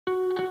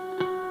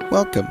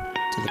Welcome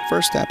to the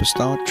First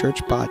Apostolic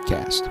Church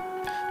Podcast.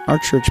 Our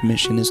church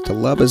mission is to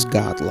love as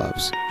God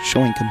loves,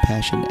 showing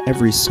compassion to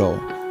every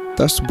soul,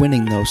 thus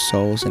winning those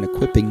souls and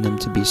equipping them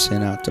to be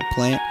sent out to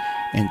plant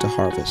and to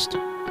harvest.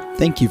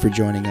 Thank you for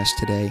joining us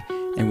today,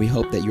 and we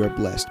hope that you are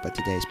blessed by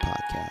today's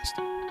podcast.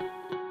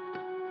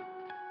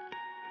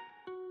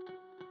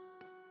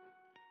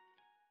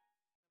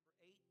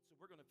 So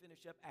we're going to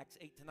finish up Acts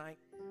 8 tonight.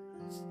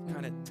 Just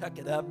kind of tuck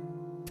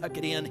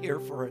it in here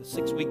for a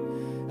 6-week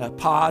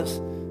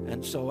pause.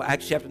 And so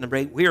Acts chapter number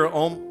 8, we're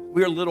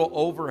a little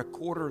over a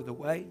quarter of the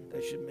way.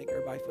 That should make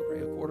everybody feel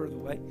great. A quarter of the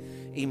way.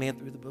 Amen.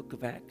 Through the book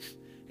of Acts.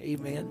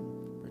 Amen.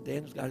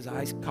 Daniel's got his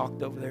eyes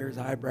cocked over there, his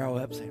eyebrow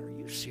up, saying, "Are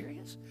you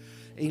serious?"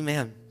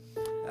 Amen.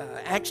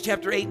 Acts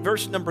chapter 8,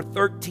 verse number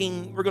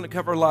 13. We're going to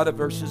cover a lot of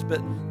verses,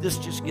 but this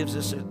just gives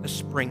us a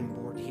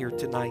springboard here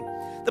tonight.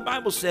 The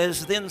Bible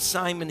says, "Then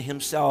Simon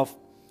himself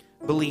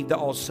believed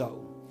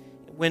also.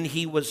 When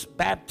he was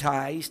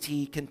baptized,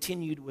 he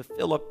continued with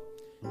Philip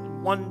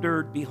and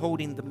wondered,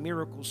 beholding the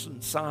miracles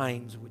and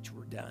signs which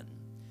were done.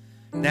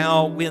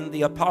 Now when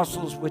the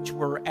apostles which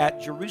were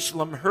at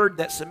Jerusalem heard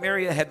that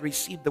Samaria had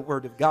received the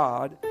word of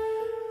God,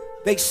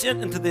 they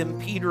sent unto them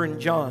Peter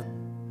and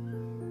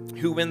John,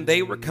 who when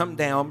they were come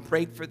down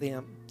prayed for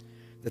them,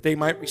 that they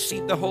might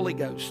receive the Holy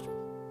Ghost.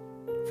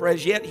 For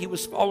as yet he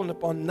was fallen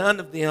upon none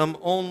of them,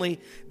 only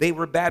they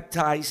were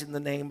baptized in the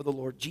name of the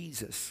Lord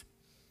Jesus.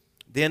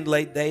 Then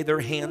laid they their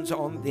hands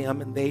on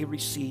them, and they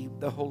received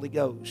the Holy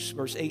Ghost."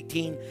 Verse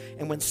 18,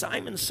 "And when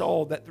Simon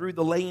saw that through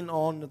the laying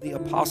on of the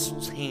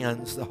apostles'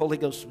 hands the Holy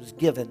Ghost was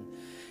given,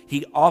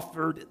 he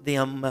offered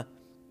them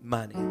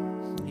money."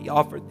 He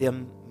offered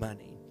them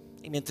money.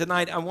 Amen.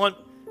 Tonight I want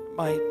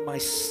my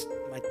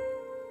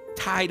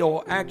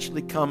title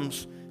actually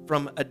comes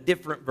from a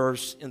different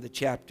verse in the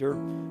chapter.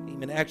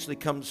 Amen. It actually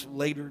comes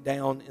later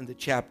down in the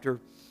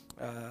chapter.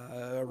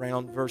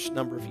 Around verse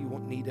number, if you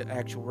need an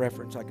actual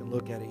reference, I can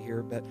look at it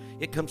here, but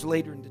it comes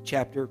later in the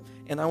chapter,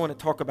 and I want to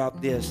talk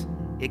about this: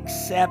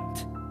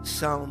 except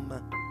some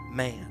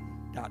man, ...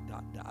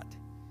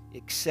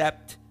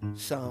 except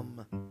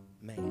some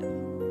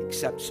man,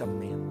 except some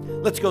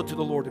man. Let's go to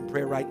the Lord in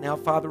prayer right now.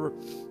 Father,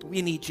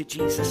 we need you,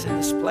 Jesus, in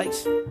this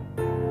place.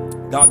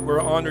 God,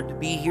 we're honored to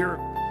be here,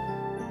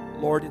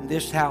 Lord, in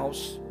this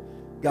house,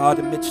 God,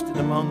 amidst and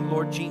among,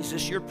 Lord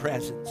Jesus, your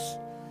presence.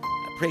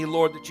 Pray,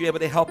 Lord, that you're able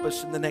to help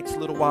us in the next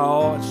little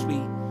while as we,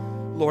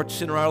 Lord,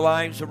 center our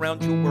lives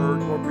around your word,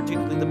 Lord,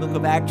 particularly the book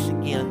of Acts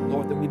again,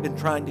 Lord, that we've been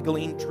trying to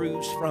glean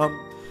truths from,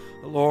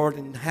 Lord,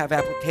 and have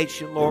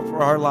application, Lord,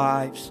 for our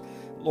lives,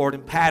 Lord,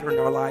 and pattern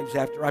our lives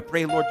after. I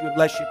pray, Lord, you would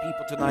bless your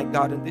people tonight,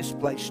 God, in this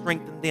place.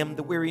 Strengthen them,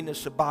 the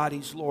weariness of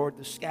bodies, Lord,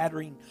 the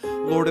scattering,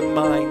 Lord, of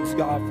minds,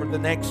 God, for the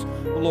next,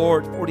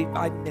 Lord,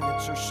 45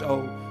 minutes or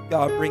so.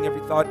 God, bring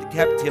every thought to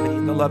captivity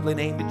in the lovely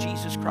name of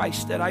Jesus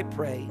Christ that I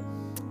pray.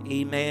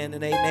 Amen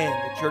and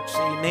amen. The church say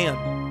amen.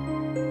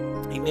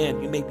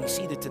 Amen. You may be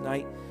seated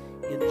tonight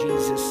in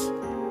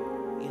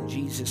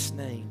Jesus'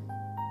 name.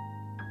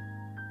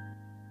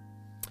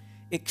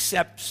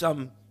 Except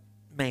some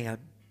man.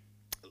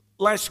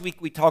 Last week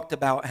we talked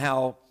about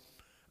how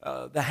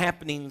the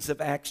happenings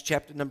of Acts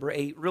chapter number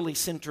 8 really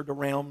centered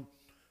around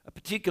a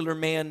particular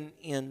man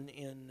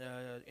in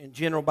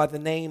general by the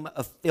name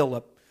of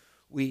Philip.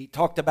 We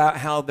talked about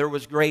how there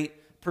was great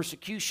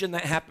persecution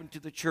that happened to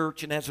the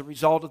church, and as a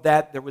result of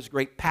that, there was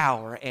great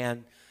power.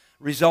 And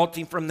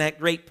resulting from that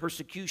great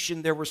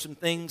persecution, there were some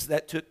things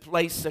that took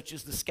place, such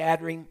as the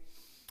scattering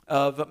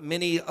of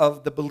many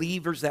of the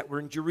believers that were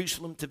in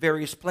Jerusalem to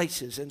various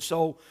places. And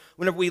so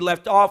whenever we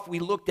left off, we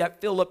looked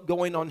at Philip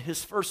going on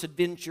his first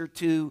adventure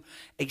to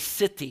a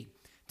city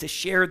to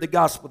share the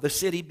gospel, the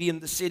city being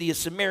the city of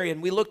Samaria.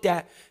 And we looked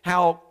at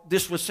how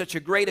this was such a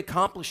great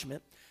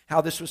accomplishment,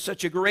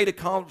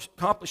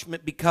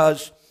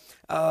 because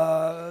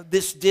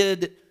this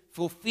did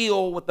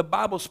fulfill what the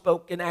Bible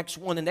spoke in Acts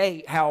 1 and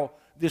 8, how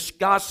this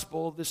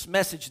gospel, this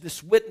message,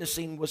 this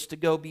witnessing was to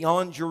go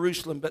beyond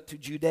Jerusalem, but to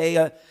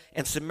Judea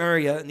and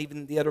Samaria and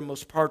even the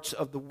uttermost parts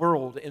of the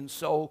world. And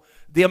so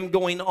them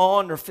going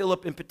on, or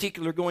Philip in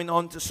particular going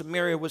on to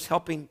Samaria, was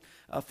helping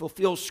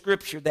fulfill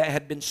scripture that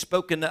had been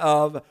spoken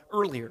of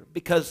earlier,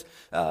 because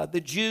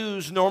the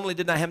Jews normally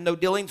did not have no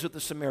dealings with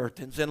the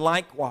Samaritans, and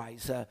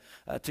likewise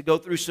to go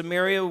through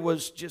Samaria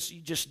was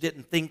you just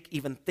didn't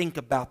even think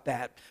about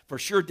that. For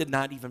sure did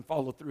not even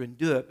follow through and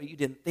do it, but you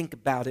didn't think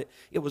about it.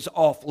 It was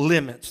off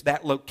limits.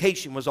 That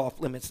location was off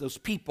limits. Those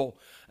people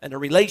and a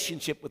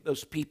relationship with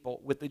those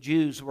people, with the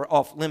Jews, were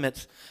off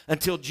limits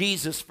until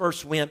Jesus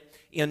first went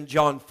in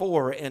John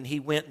 4, and he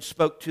went and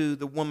spoke to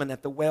the woman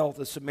at the well,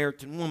 the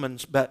Samaritan woman.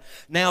 But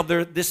now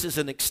this is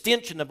an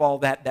extension of all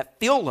that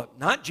Philip,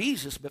 not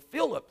Jesus, but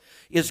Philip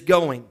is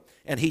going,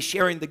 and he's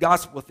sharing the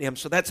gospel with them.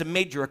 So that's a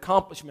major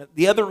accomplishment.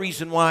 The other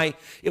reason why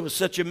it was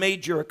such a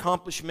major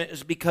accomplishment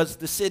is because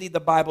the city, the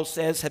Bible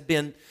says, had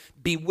been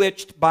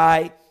bewitched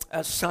by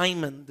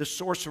Simon, the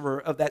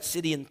sorcerer of that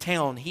city and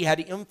town. He had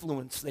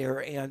influence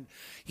there, and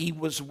he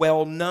was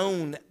well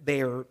known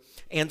there.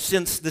 And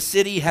since the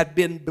city had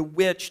been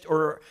bewitched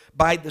or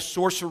by the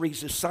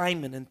sorceries of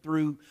Simon and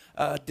through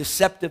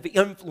deceptive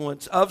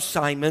influence of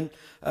Simon,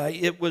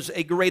 it was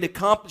a great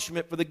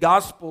accomplishment for the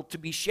gospel to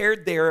be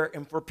shared there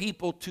and for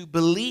people to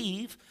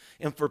believe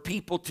and for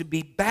people to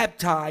be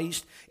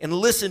baptized and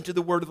listen to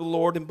the word of the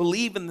Lord and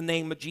believe in the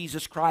name of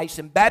Jesus Christ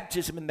and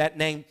baptism in that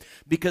name,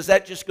 because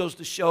that just goes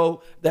to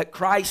show that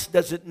Christ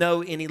doesn't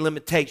know any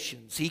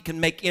limitations. He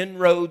can make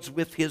inroads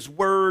with his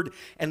word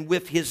and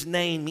with his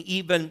name,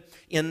 even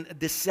in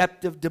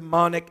deceptive,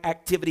 demonic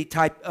activity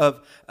type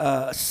of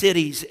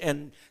cities,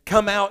 and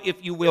come out,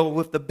 if you will,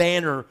 with the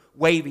banner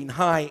waving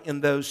high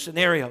in those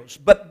scenarios.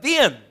 But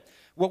then,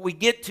 what we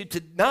get to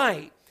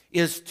tonight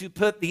is to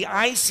put the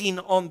icing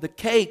on the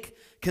cake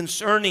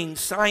concerning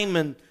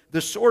Simon the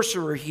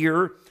sorcerer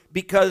here,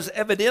 because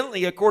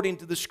evidently, according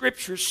to the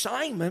scriptures,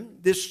 Simon,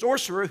 this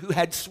sorcerer who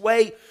had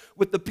sway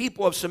with the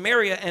people of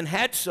Samaria and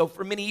had so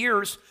for many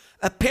years,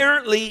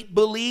 apparently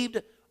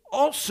believed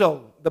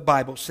also, the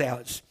Bible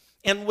says,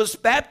 and was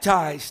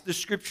baptized, the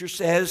scripture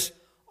says,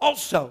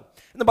 also.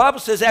 And the Bible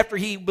says after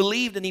he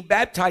believed and he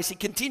baptized, he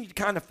continued to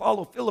kind of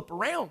follow Philip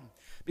around,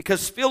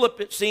 because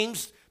Philip, it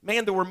seems,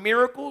 man, there were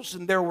miracles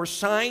and there were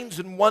signs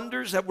and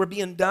wonders that were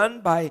being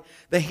done by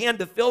the hand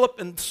of Philip.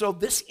 And so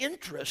this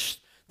interest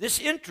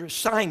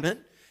Simon,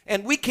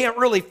 and we can't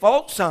really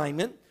fault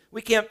Simon.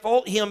 We can't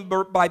fault him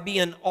by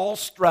being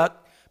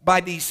awestruck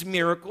by these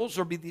miracles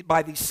or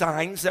by these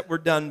signs that were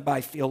done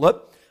by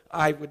Philip.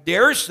 I would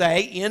dare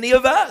say any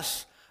of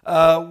us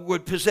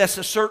would possess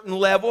a certain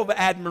level of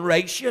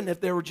admiration if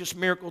there were just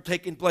miracle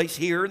taking place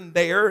here and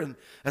there and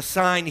a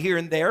sign here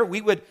and there.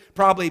 We would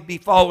probably be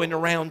following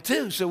around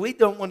too, so we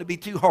don't want to be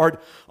too hard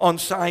on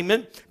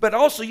Simon. But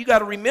also you got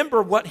to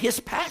remember what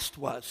his past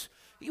was.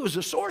 He was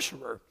a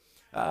sorcerer.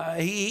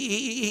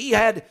 He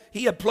had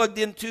plugged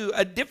into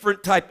a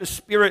different type of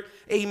spirit,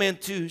 amen,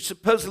 to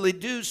supposedly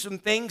do some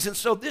things. And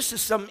so this is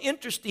some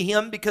interest to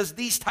him, because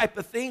these type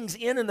of things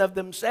in and of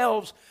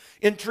themselves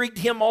intrigued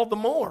him all the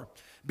more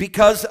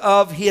because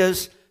of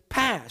his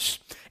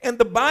past. And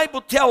the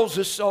Bible tells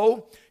us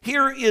so.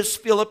 Here is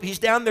Philip. He's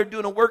down there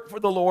doing a work for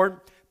the Lord.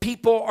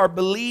 People are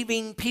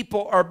believing.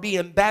 People are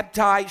being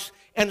baptized.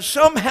 And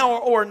somehow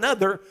or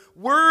another,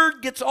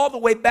 word gets all the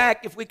way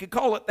back, if we could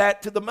call it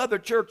that, to the mother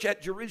church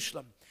at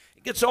Jerusalem.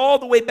 It gets all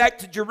the way back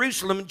to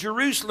Jerusalem, and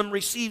Jerusalem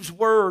receives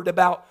word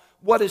about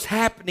what is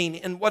happening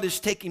and what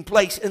is taking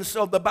place. And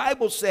so the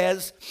Bible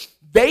says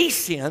they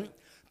sent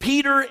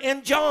Peter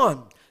and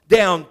John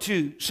down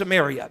to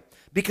Samaria,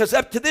 because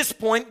up to this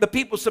point, the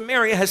people of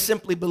Samaria has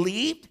simply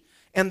believed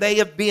and they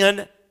have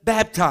been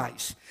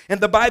baptized. And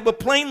the Bible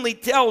plainly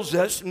tells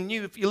us, and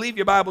if you leave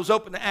your Bibles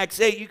open to Acts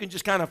 8, you can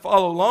just kind of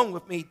follow along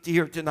with me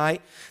here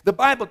tonight. The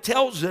Bible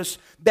tells us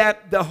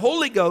that the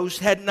Holy Ghost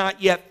had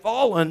not yet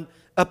fallen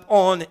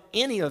upon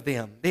any of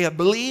them. They have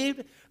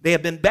believed, they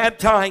have been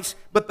baptized,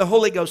 but the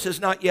Holy Ghost has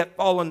not yet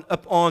fallen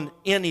upon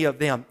any of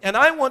them. And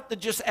I want to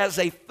just as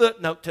a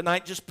footnote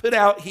tonight, just put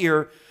out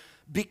here,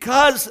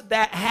 because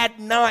that had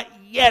not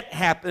yet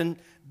happened,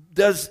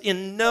 does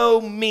in no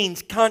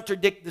means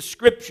contradict the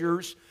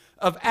scriptures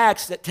of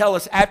Acts that tell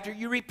us after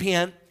you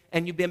repent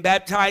and you've been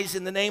baptized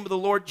in the name of the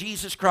Lord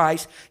Jesus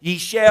Christ, ye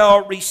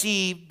shall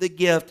receive the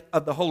gift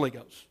of the Holy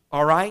Ghost.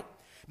 All right?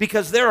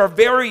 Because there are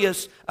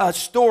various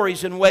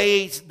stories and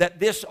ways that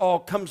this all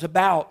comes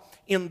about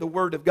in the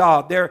Word of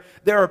God. There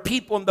are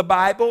people in the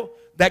Bible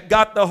that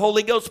got the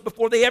Holy Ghost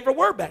before they ever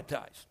were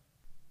baptized.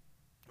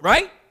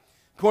 Right?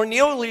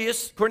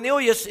 Cornelius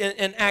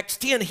in Acts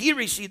 10, he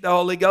received the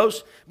Holy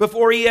Ghost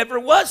before he ever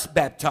was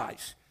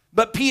baptized.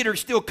 But Peter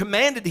still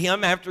commanded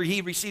him after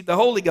he received the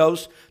Holy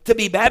Ghost to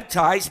be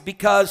baptized,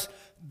 because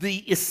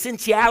the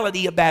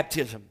essentiality of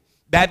baptism.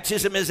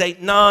 Baptism is a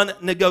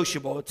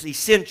non-negotiable. It's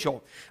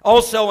essential.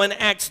 Also in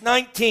Acts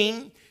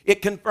 19,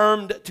 it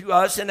confirmed to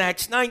us in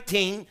Acts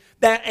 19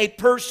 that a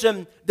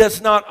person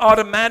does not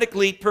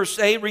automatically per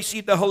se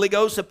receive the Holy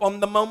Ghost upon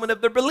the moment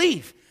of their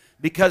belief.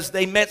 Because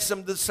they met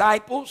some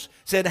disciples,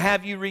 said,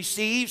 have you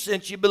received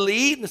since you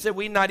believed? And said,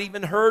 we've not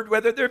even heard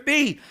whether there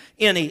be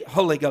any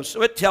Holy Ghost.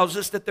 So it tells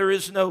us that there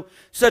is no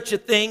such a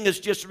thing as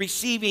just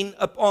receiving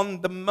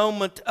upon the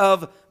moment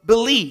of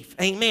belief.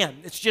 Amen.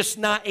 It's just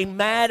not a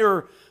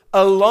matter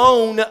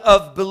alone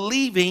of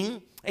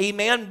believing,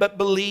 amen, but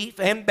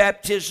belief and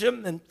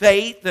baptism and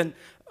faith and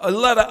a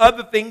lot of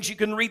other things you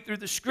can read through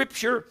the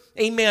scripture,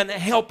 amen,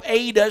 help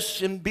aid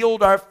us and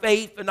build our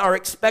faith and our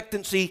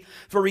expectancy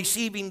for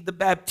receiving the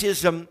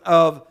baptism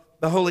of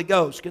the Holy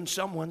Ghost. Can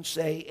someone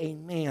say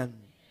amen?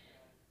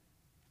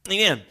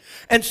 Amen.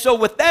 And so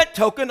with that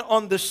token,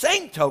 on the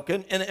same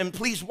token, and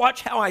please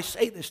watch how I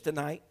say this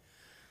tonight,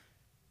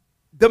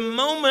 the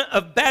moment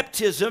of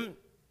baptism,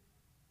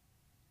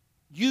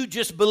 you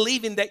just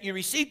believing that you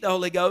received the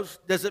Holy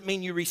Ghost doesn't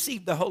mean you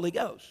received the Holy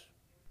Ghost.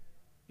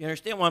 You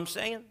understand what I'm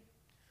saying?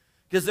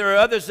 Because there are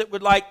others that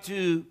would like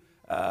to,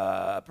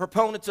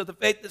 proponents of the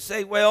faith that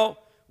say, well,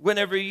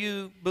 whenever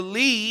you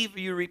believe,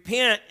 you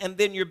repent, and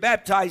then you're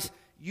baptized,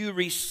 you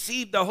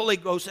receive the Holy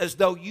Ghost as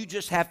though you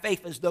just have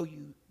faith, as though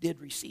you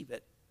did receive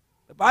it.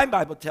 The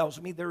Bible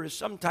tells me there is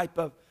some type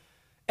of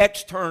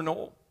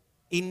external,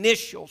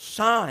 initial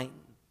sign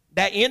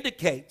that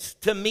indicates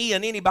to me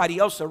and anybody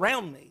else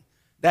around me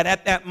that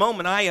at that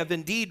moment I have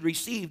indeed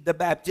received the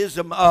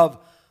baptism of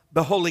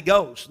the Holy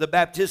Ghost, the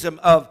baptism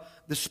of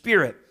the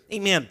Spirit.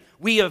 Amen.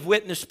 We have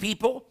witnessed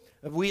people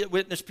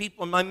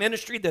in my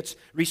ministry that's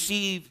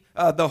received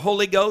the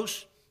Holy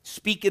Ghost,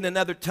 speaking in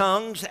other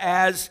tongues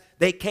as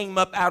they came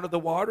up out of the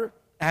water.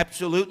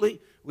 Absolutely.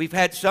 We've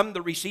had some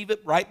that receive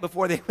it right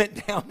before they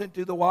went down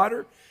into the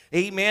water.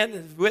 Amen.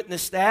 I've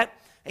witnessed that.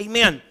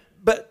 Amen.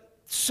 But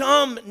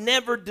some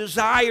never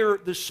desire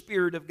the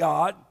Spirit of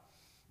God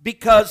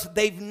because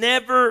they've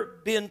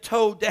never been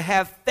told to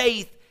have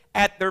faith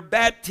at their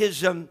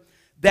baptism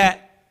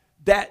that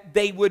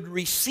they would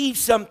receive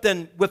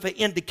something with an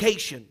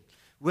indication,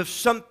 with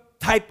some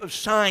type of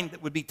sign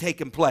that would be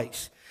taking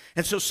place.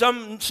 And so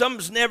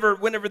some's never,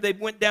 whenever they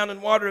went down in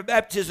water of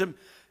baptism,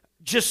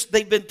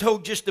 they've been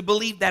told just to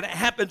believe that it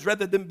happens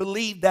rather than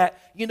believe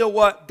that, you know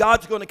what,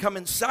 God's going to come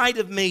inside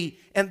of me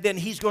and then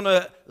He's going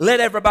to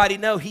let everybody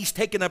know He's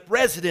taken up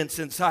residence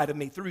inside of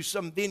me through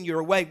some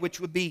vineyard way,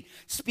 which would be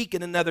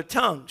speaking in other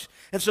tongues.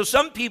 And so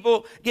some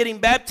people getting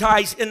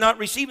baptized and not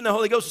receiving the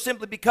Holy Ghost is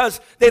simply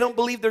because they don't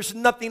believe there's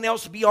nothing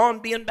else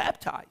beyond being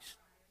baptized.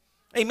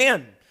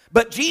 Amen.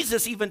 But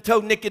Jesus even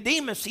told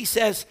Nicodemus, He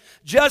says,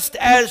 just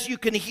as you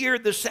can hear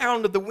the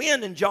sound of the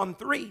wind in John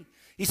 3,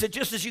 He said,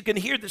 just as you can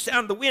hear the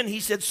sound of the wind, He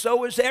said,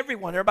 so is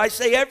everyone. Everybody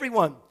say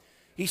everyone.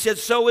 He said,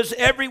 so is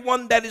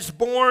everyone that is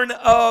born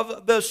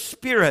of the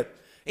Spirit.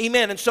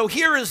 Amen. And so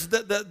here is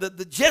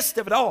the gist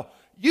of it all.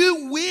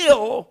 You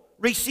will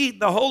receive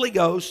the Holy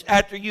Ghost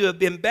after you have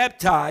been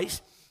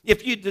baptized,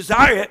 if you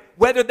desire it,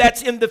 whether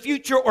that's in the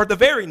future or the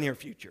very near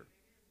future.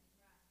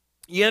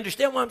 You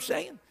understand what I'm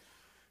saying?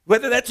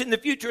 Whether that's in the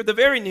future or the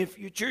very near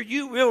future,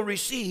 you will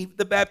receive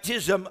the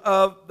baptism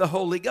of the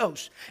Holy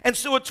Ghost. And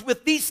so it's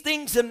with these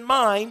things in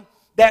mind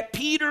that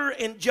Peter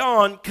and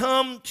John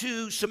come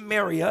to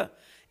Samaria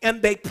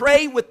and they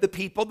pray with the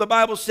people. The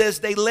Bible says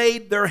they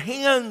laid their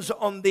hands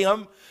on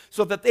them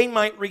so that they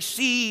might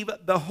receive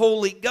the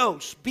Holy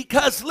Ghost.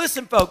 Because,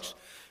 listen folks,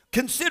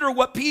 consider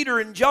what Peter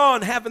and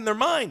John have in their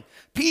mind.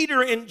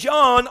 Peter and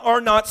John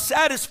are not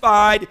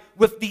satisfied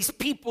with these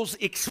people's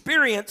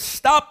experience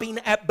stopping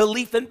at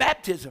belief in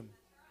baptism.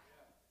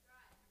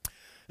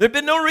 There had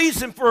been no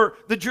reason for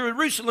the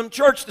Jerusalem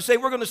church to say,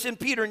 we're going to send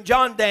Peter and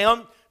John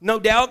down. No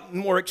doubt,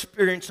 more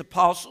experienced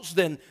apostles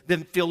than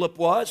Philip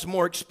was.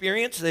 More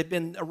experience. They've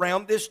been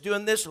around this,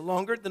 doing this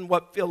longer than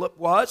what Philip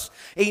was.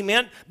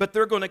 Amen. But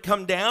they're going to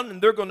come down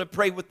and they're going to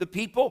pray with the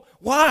people.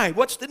 Why?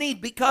 What's the need?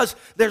 Because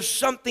there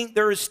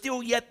is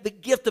still yet the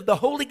gift of the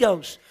Holy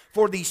Ghost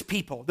for these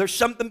people. There's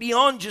something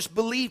beyond just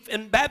belief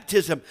in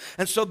baptism.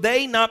 And so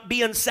they, not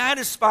being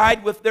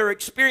satisfied with their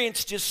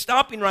experience just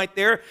stopping right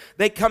there,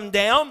 they come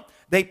down.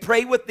 They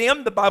pray with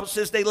them. The Bible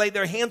says they lay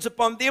their hands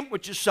upon them,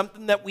 which is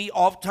something that we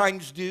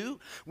oftentimes do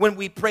when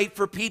we pray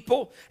for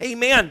people.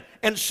 Amen.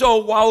 And so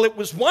while it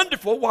was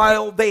wonderful,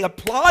 while they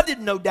applauded,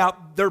 no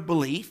doubt, their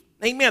belief,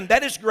 amen,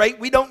 that is great.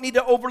 We don't need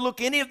to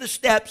overlook any of the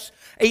steps,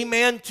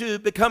 amen, to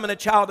becoming a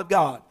child of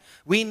God.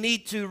 We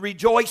need to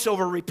rejoice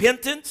over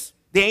repentance.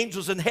 The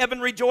angels in heaven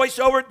rejoice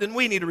over it, then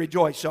we need to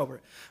rejoice over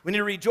it. We need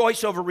to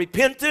rejoice over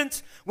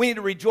repentance. We need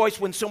to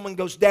rejoice when someone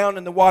goes down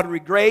in the watery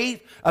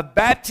grave of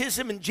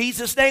baptism in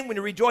Jesus' name. We need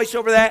to rejoice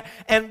over that.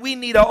 And we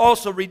need to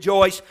also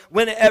rejoice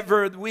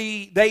whenever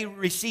they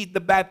receive the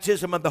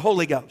baptism of the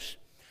Holy Ghost.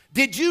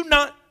 Did you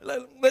not,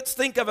 let's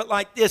think of it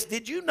like this.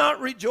 Did you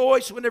not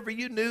rejoice whenever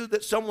you knew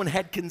that someone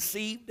had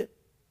conceived?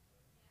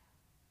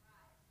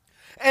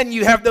 And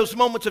you have those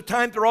moments of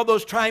time through all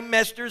those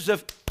trimesters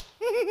of...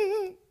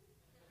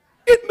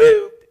 It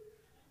moved,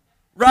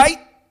 right?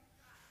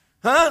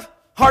 Huh?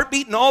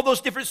 Heartbeat and all those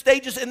different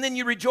stages, and then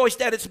you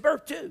rejoiced at its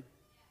birth too.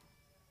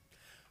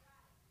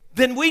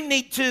 Then we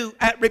need to,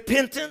 at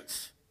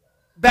repentance,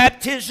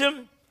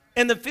 baptism,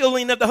 and the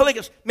filling of the Holy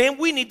Ghost, man,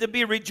 we need to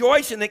be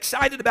rejoicing and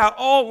excited about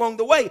all along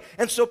the way.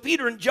 And so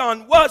Peter and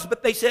John was,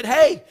 but they said,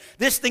 hey,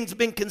 this thing's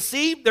been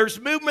conceived, there's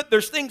movement,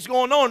 there's things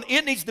going on,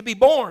 it needs to be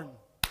born.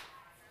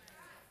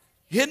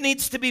 It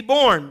needs to be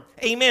born.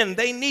 Amen.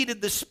 They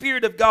needed the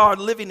Spirit of God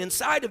living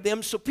inside of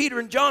them. So Peter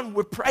and John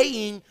were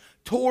praying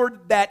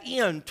toward that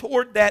end,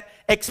 toward that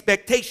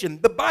expectation.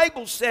 The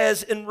Bible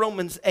says in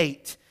Romans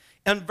 8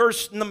 and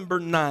verse number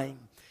 9,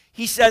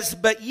 he says,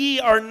 but ye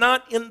are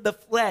not in the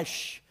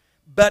flesh,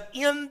 but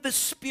in the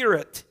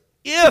Spirit,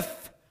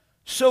 if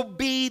so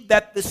be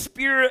that the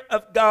Spirit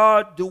of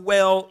God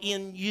dwell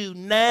in you.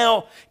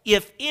 Now,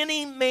 if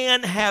any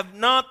man have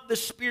not the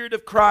Spirit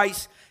of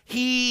Christ,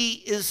 he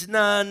is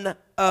none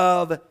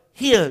of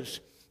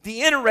his.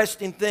 The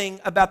interesting thing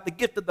about the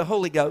gift of the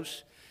Holy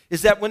Ghost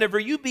is that whenever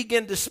you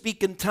begin to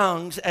speak in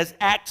tongues, as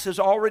Acts has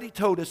already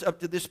told us up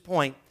to this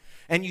point,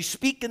 and you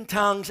speak in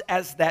tongues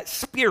as that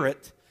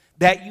Spirit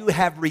that you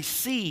have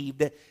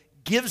received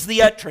gives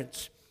the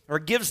utterance. or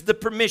gives the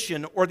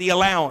permission or the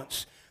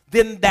allowance,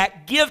 then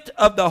that gift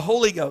of the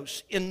Holy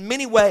Ghost in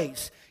many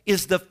ways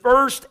is the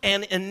first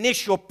and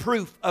initial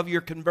proof of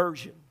your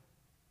conversion.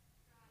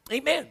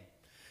 Amen.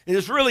 It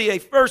is really a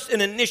first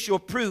and initial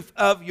proof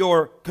of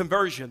your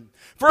conversion.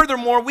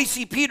 Furthermore, we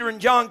see Peter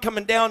and John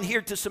coming down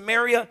here to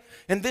Samaria,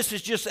 and this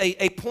is just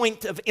a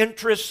point of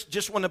interest.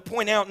 Just want to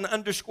point out and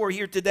underscore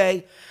here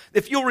today.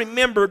 If you'll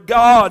remember,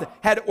 God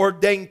had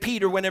ordained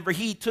Peter whenever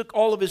he took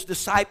all of his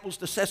disciples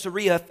to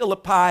Caesarea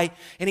Philippi,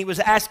 and he was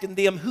asking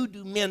them, "Who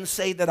do men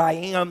say that I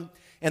am?"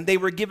 And they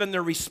were given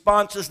their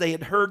responses. They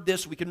had heard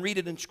this. We can read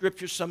it in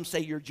Scripture. Some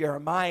say you're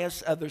Jeremiah.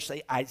 Others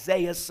say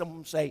Isaiah.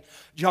 Some say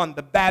John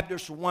the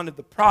Baptist or one of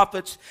the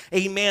prophets.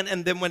 Amen.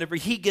 And then whenever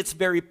he gets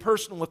very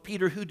personal with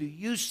Peter, "Who do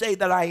you say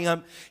that I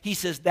am?" He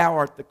says, "Thou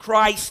art the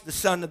Christ, the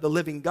Son of the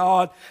living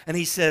God." And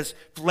he says,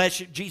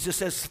 Jesus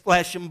says,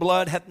 "Flesh and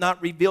blood hath not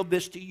revealed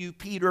this to you,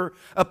 Peter,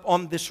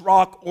 upon this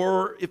rock,"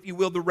 or, if you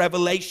will, the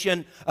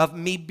revelation of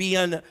me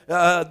being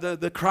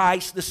the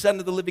Christ, the Son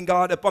of the living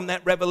God. Upon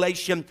that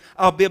revelation,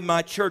 I'll build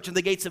my church, and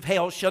the gates of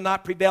hell shall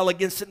not prevail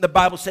against it. And the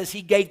Bible says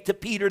he gave to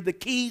Peter the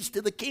keys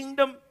to the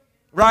kingdom,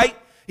 right?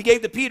 He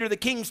gave to Peter the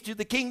keys to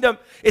the kingdom.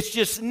 It's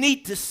just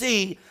neat to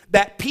see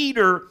that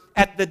Peter,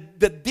 at the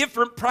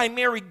different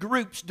primary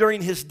groups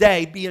during his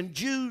day, being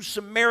Jews,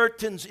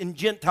 Samaritans, and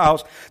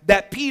Gentiles,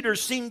 that Peter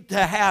seemed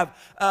to have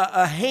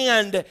a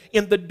hand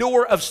in the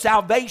door of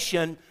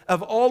salvation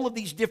of all of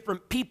these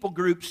different people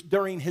groups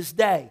during his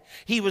day.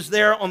 He was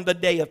there on the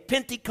day of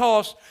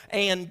Pentecost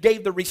and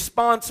gave the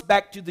response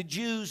back to the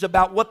Jews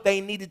about what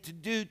they needed to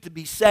do to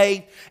be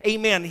saved.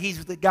 Amen.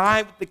 He's the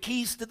guy with the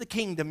keys to the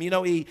kingdom. You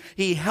know,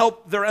 he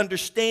helped their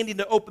understanding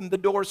to open the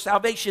door of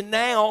salvation.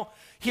 Now,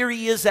 here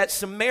he is at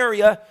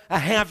Samaria, a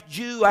half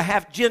Jew, a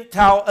half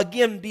Gentile,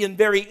 again being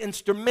very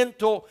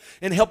instrumental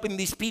in helping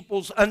these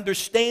people's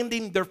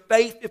understanding, their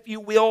faith, if you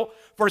will,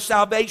 for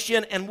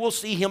salvation. And we'll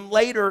see him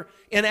later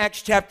in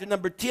Acts chapter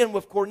number 10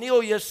 with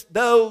Cornelius,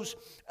 those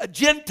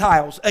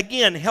Gentiles,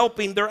 again,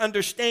 helping their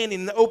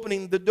understanding and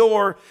opening the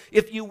door,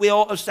 if you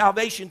will, of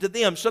salvation to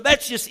them. So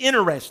that's just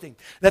interesting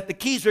that the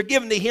keys are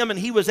given to him, and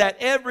he was at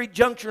every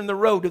juncture in the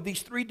road of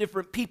these three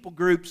different people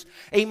groups,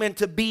 amen,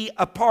 to be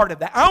a part of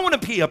that. I want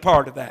to be a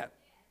part of that.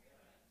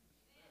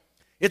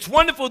 It's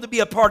wonderful to be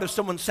a part of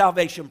someone's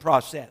salvation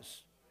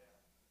process.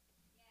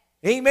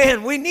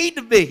 Amen. We need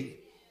to be.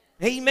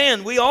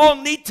 Amen. We all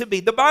need to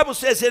be. The Bible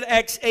says in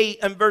Acts 8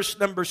 and verse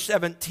number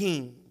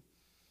 17,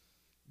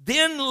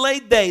 "Then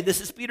laid they," this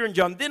is Peter and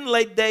John, "then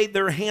laid they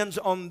their hands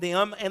on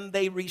them, and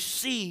they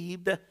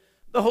received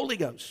the Holy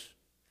Ghost.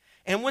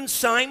 And when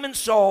Simon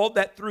saw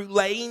that through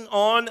laying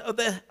on of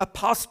the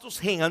apostles'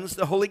 hands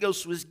the Holy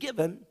Ghost was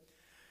given,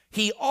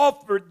 he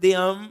offered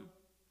them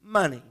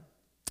money,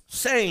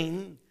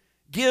 saying,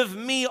 Give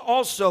me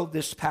also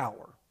this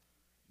power,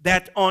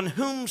 that on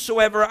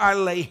whomsoever I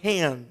lay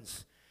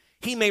hands,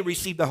 he may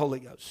receive the Holy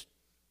Ghost.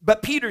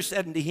 But Peter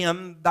said unto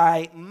him,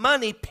 Thy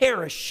money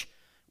perish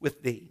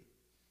with thee,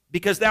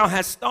 because thou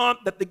hast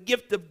thought that the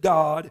gift of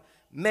God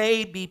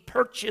may be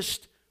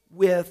purchased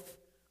with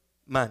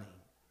money."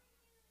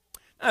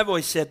 I've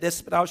always said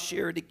this, but I'll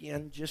share it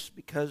again just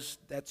because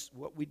that's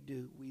what we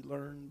do. We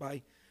learn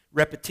by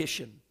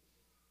repetition.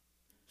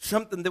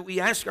 Something that we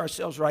ask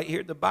ourselves right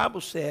here. The Bible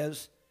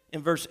says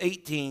in verse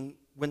 18,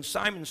 when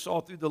Simon saw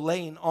through the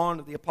laying on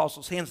of the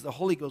apostles' hands the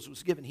Holy Ghost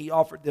was given, he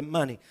offered them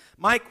money.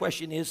 My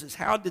question is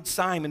how did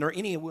Simon, or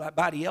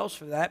anybody else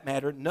for that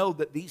matter, know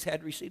that these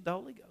had received the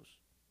Holy Ghost?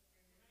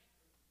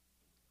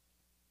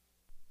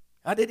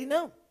 How did he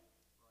know?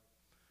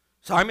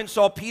 Simon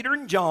saw Peter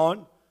and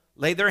John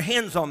lay their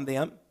hands on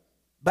them,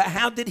 but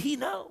how did he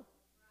know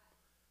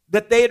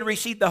that they had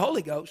received the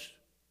Holy Ghost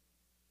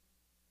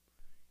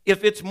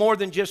if it's more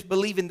than just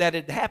believing that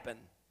it happened?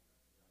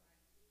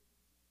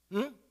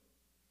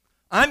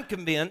 I'm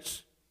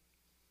convinced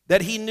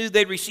that he knew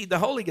they'd received the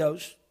Holy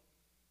Ghost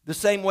the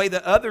same way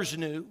that others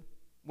knew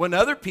when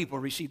other people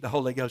received the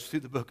Holy Ghost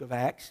through the book of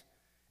Acts,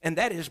 and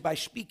that is by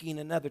speaking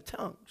in other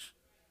tongues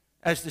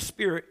as the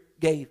Spirit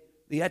gave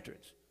the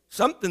utterance.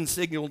 Something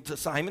signaled to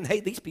Simon,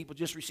 hey, these people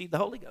just received the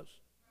Holy Ghost.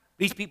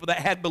 These people that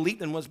had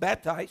believed and was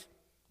baptized,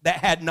 that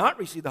had not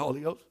received the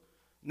Holy Ghost,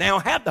 now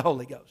have the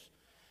Holy Ghost.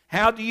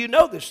 How do you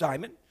know this,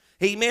 Simon?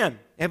 Amen.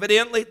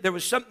 Evidently, there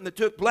was something that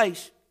took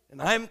place,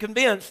 and I am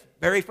convinced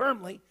very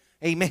firmly,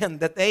 amen,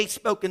 that they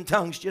spoke in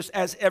tongues just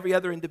as every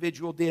other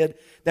individual did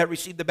that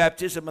received the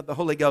baptism of the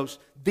Holy Ghost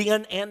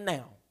then and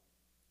now.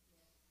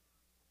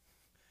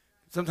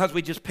 Sometimes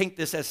we just paint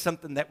this as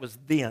something that was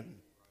then.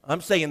 I'm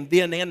saying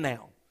then and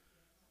now.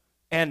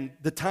 And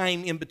the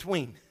time in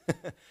between.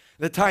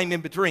 The time in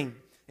between.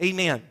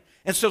 Amen.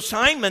 And so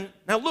Simon,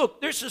 now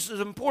look, this is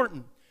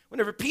important.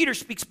 Whenever Peter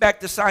speaks back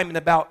to Simon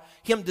about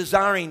him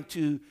desiring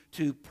to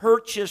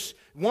purchase,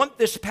 want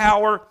this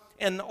power,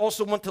 and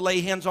also want to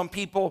lay hands on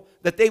people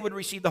that they would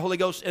receive the Holy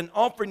Ghost, and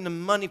offering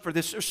them money for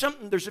this,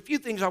 there's a few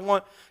things I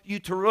want you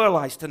to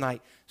realize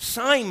tonight.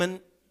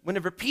 Simon,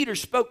 whenever Peter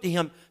spoke to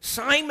him,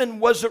 Simon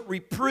wasn't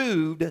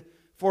reproved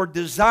for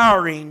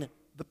desiring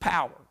the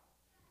power.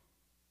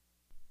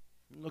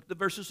 Look at the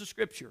verses of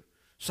Scripture.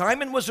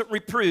 Simon wasn't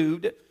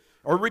reproved,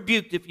 or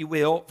rebuked, if you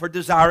will, for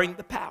desiring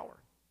the power.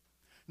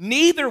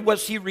 Neither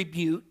was he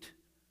rebuked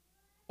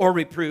or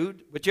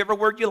reproved, whichever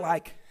word you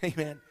like,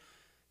 amen.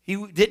 He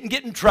didn't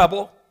get in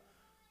trouble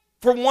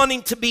for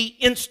wanting to be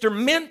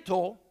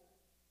instrumental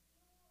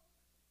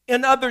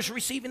in others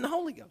receiving the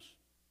Holy Ghost.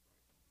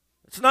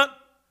 It's not,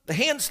 the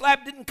hand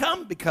slap didn't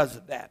come because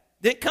of that.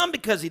 Didn't come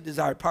because he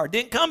desired power.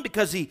 Didn't come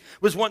because he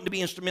was wanting to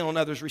be instrumental in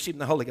others receiving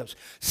the Holy Ghost.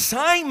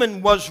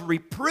 Simon was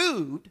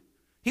reproved,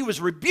 he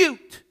was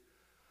rebuked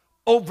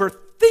over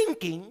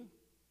thinking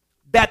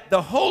that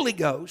the Holy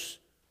Ghost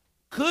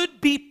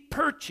could be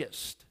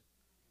purchased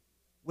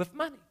with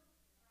money.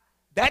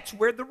 That's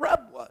where the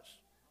rub was.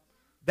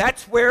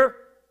 That's where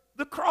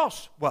the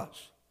cross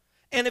was.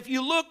 And if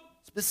you look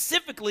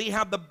specifically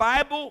how the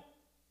Bible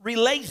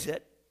relays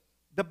it,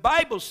 the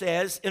Bible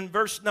says in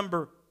verse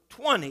number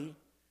 20,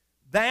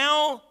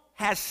 thou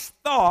hast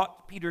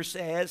thought, Peter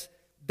says,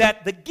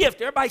 that the gift,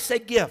 everybody say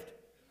gift.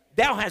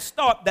 Thou hast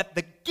thought that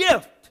the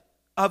gift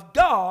of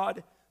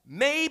God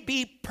may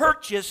be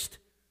purchased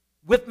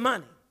with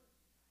money.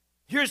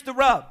 Here's the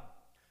rub,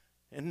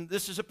 and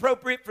this is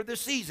appropriate for this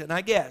season,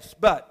 I guess,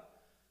 but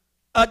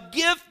a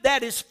gift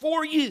that is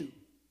for you,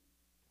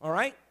 all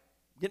right?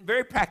 Getting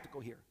very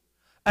practical here.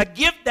 A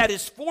gift that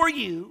is for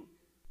you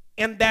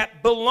and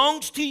that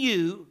belongs to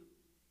you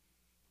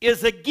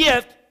is a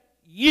gift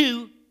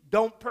you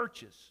don't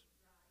purchase.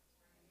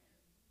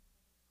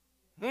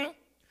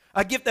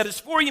 A gift that is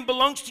for you and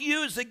belongs to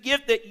you is a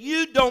gift that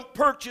you don't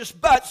purchase,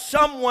 but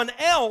someone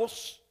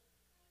else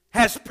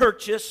has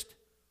purchased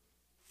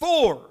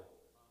for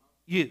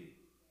you.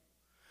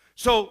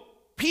 So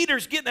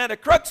Peter's getting at a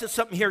crux of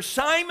something here.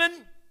 Simon,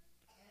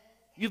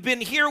 you've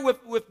been here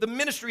with the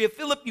ministry of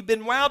Philip. You've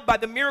been wowed by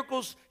the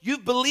miracles.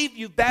 You've believed,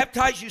 you've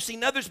baptized. You've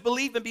seen others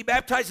believe and be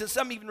baptized, and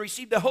some even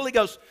received the Holy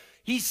Ghost.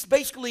 He's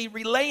basically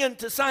relaying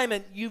to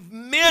Simon, you've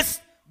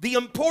missed the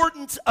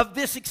importance of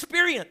this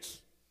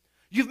experience.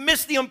 You've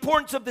missed the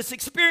importance of this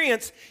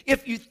experience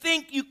if you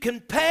think you can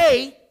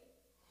pay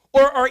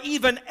or are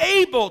even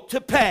able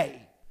to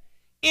pay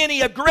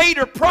a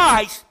greater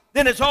price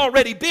than has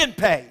already been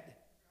paid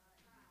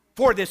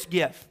for this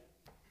gift.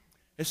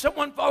 Is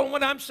someone following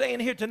what I'm saying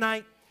here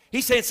tonight?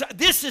 He's saying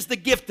this is the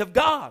gift of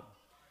God.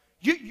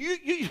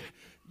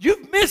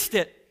 You've missed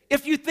it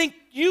if you think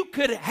you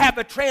could have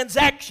a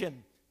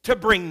transaction to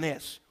bring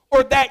this,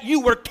 or that you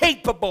were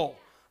capable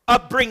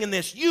of bringing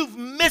this. You've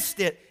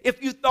missed it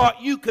if you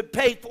thought you could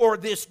pay for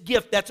this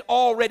gift that's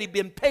already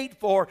been paid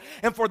for.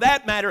 And for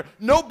that matter,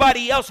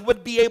 nobody else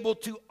would be able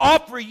to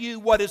offer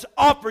you what is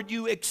offered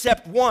you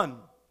except one.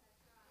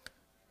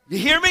 You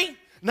hear me?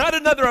 Not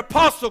another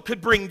apostle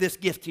could bring this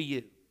gift to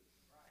you.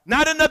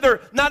 Not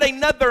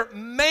another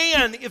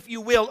man, if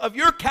you will, of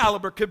your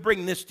caliber could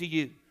bring this to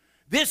you.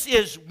 This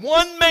is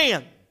one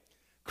man,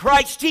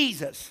 Christ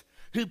Jesus,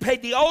 who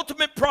paid the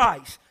ultimate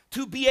price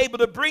to be able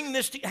to bring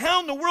this to you. How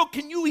in the world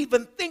can you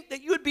even think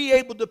that you would be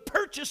able to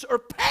purchase or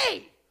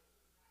pay?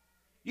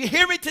 You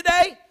hear me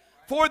today?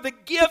 For the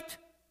gift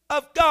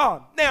of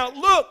God. Now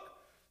look,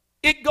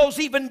 it goes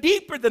even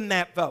deeper than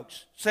that,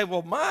 folks. Say,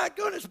 well, my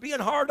goodness, being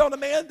hard on a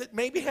man that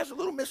maybe has a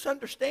little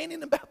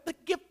misunderstanding about the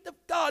gift of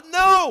God.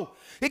 No,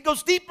 it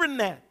goes deeper than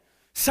that.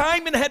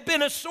 Simon had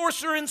been a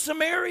sorcerer in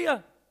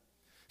Samaria.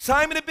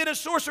 Simon had been a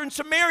sorcerer in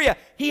Samaria.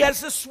 He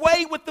has a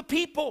sway with the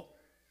people.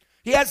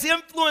 He has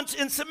influence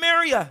in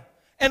Samaria.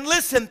 And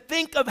listen,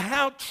 think of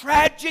how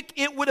tragic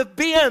it would have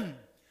been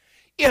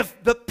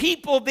if the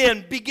people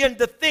then begin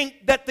to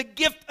think that the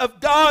gift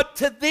of God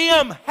to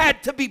them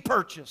had to be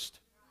purchased.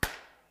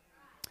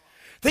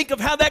 Think of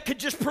how that could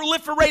just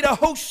proliferate a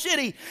whole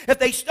city if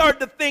they start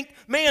to think,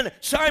 man,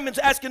 Simon's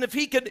asking if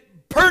he could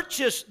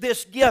purchase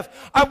this gift.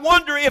 I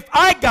wonder if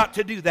I got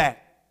to do that.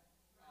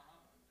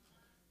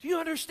 Do you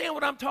understand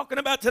what I'm talking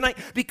about tonight?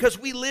 Because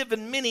we live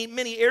in many,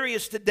 many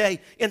areas today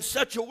in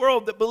such a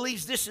world that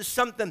believes this is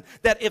something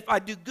that if I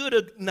do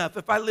good enough,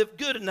 if I live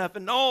good enough,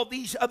 and all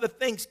these other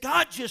things,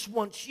 God just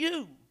wants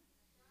you.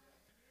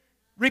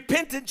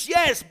 Repentance,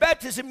 yes.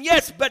 Baptism,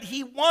 yes. But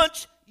He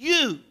wants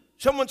you.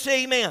 Someone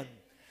say amen.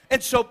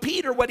 And so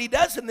Peter, what he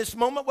does in this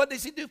moment, what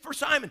does he do for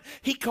Simon?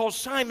 He calls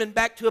Simon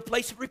back to a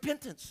place of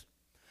repentance.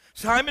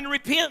 Simon,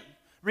 repent.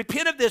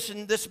 Repent of this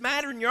and this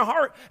matter in your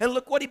heart. And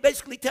look what he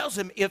basically tells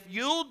him. If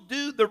you'll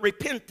do the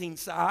repenting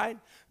side,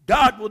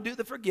 God will do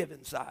the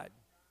forgiving side.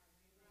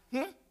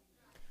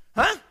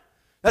 Huh?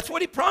 That's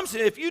what he promised.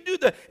 If you do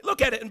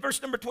look at it in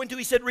verse number 22,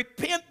 he said,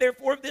 repent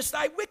therefore of this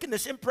thy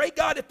wickedness, and pray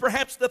God if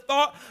perhaps the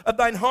thought of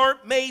thine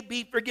heart may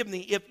be forgiven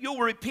thee. If you'll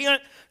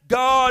repent,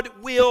 God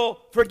will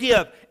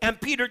forgive. And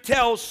Peter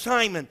tells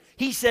Simon,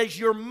 he says,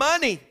 your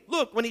money,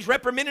 look, when he's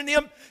reprimanding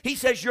him, he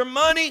says, your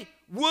money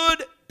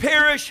would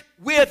perish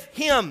with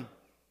him,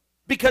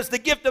 because the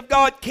gift of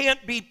God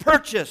can't be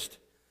purchased,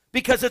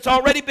 because it's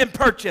already been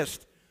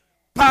purchased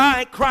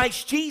by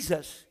Christ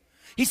Jesus.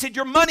 He said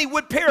your money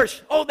would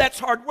perish. Oh, that's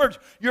hard words.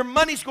 Your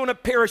money's going to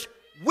perish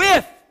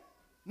with,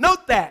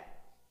 note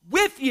that,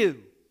 with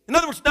you. In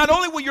other words, not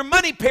only will your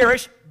money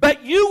perish,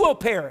 but you will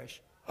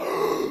perish.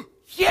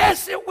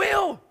 Yes, it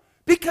will.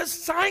 Because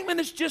Simon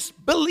has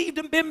just believed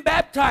and been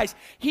baptized.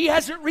 He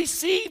hasn't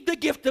received the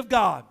gift of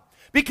God.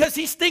 Because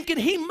he's thinking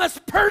he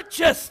must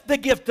purchase the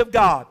gift of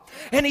God.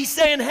 And he's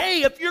saying,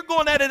 hey, if you're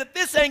going at it at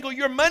this angle,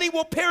 your money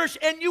will perish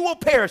and you will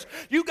perish.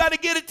 You got to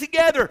get it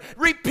together.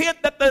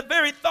 Repent that the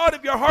very thought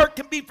of your heart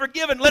can be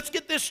forgiven. Let's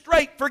get this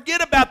straight.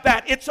 Forget about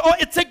that. It's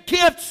a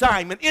gift,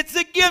 Simon. It's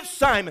a gift,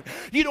 Simon.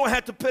 You don't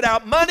have to put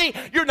out money.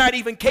 You're not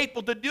even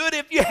capable to do it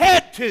if you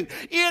had to.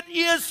 It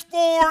is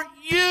for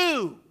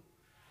you.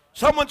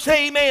 Someone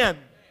say amen.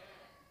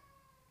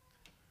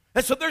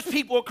 And so there's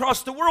people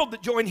across the world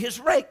that join his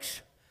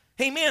rakes.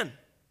 Amen.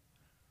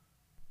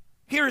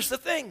 Here's the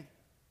thing.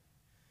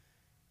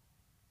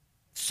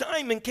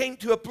 Simon came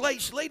to a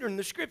place later in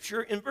the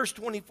scripture in verse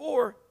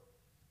 24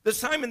 that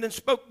Simon then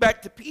spoke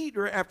back to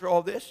Peter after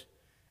all this.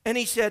 And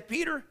he said,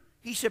 Peter,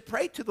 he said,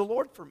 pray to the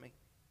Lord for me.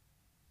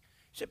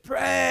 He said,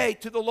 pray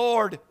to the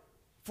Lord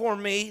for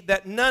me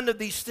that none of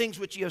these things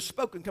which you have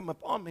spoken come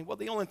upon me. Well,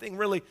 the only thing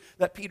really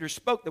that Peter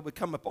spoke that would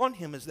come upon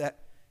him is that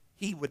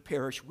he would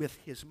perish with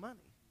his money.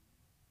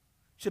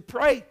 He said,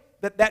 pray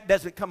that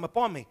doesn't come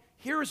upon me.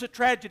 Here is a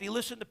tragedy.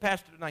 Listen to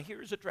Pastor tonight.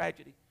 Here is a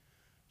tragedy.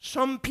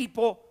 Some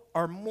people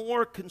are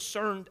more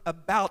concerned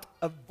about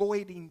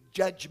avoiding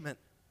judgment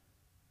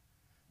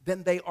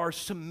than they are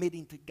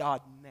submitting to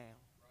God now.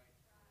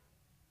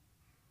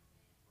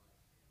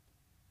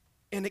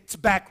 And it's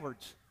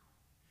backwards.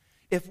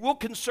 If we'll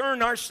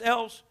concern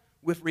ourselves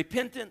with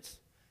repentance,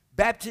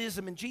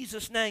 baptism in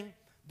Jesus' name,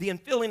 the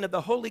infilling of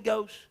the Holy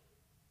Ghost,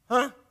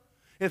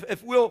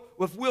 If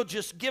we'll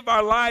just give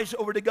our lives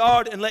over to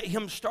God and let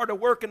Him start a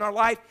work in our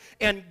life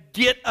and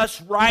get us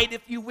right,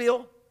 if you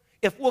will,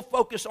 if we'll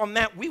focus on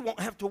that, we won't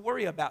have to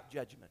worry about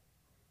judgment.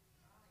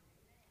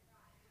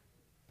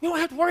 We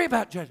won't have to worry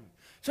about judgment.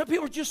 Some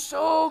people are just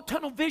so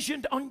tunnel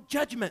visioned on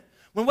judgment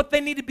when what they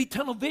need to be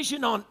tunnel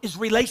visioned on is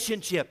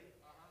relationship.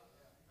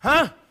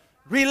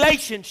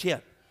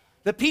 Relationship.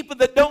 The people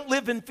that don't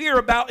live in fear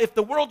about if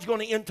the world's going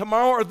to end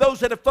tomorrow are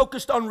those that are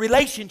focused on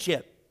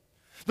relationship.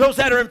 Those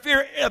that are in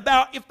fear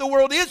about if the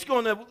world is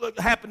going to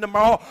happen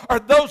tomorrow are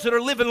those that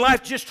are living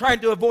life just trying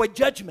to avoid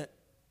judgment.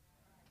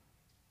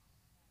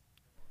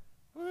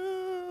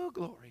 Oh,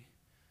 glory.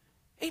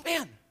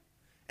 Amen.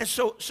 And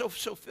so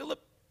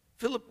Philip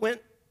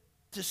went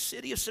to the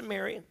city of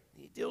Samaria.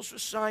 He deals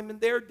with Simon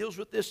there, deals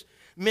with this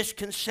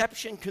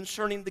misconception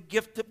concerning the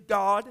gift of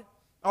God.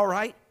 All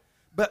right?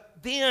 But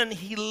then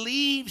he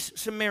leaves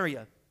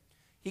Samaria.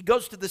 He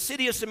goes to the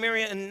city of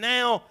Samaria, and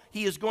now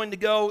he is going to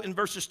go, in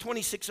verses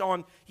 26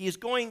 on, he is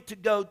going to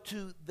go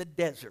to the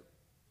desert.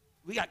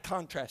 We got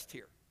contrast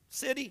here.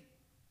 City,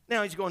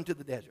 now he's going to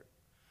the desert.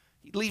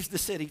 He leaves the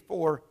city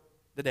for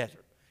the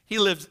desert. He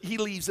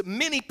leaves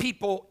many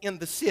people in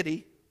the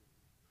city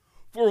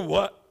for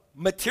what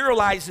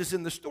materializes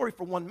in the story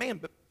for one man.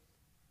 But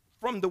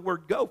from the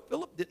word go,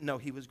 Philip didn't know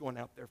he was going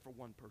out there for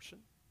one person.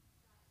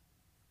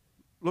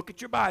 Look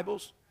at your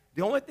Bibles.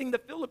 The only thing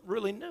that Philip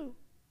really knew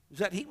is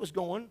that he was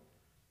going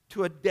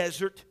to a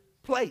desert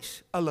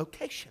place, a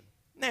location.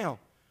 Now,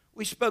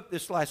 we spoke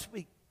this last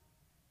week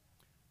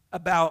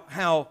about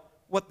how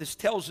what this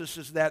tells us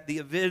is that the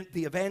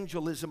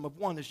evangelism of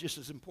one is just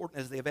as important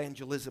as the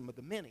evangelism of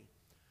the many,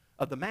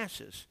 of the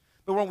masses.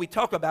 But when we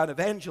talk about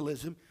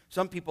evangelism,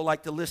 some people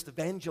like to list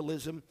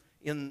evangelism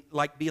in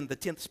like being the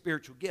 10th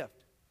spiritual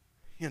gift.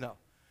 You know,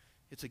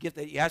 it's a gift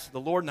that you ask the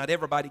Lord. Not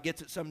everybody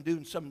gets it. Some do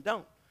and some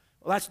don't.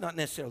 Well, that's not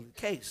necessarily the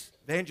case.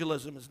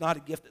 Evangelism is not a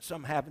gift that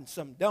some have and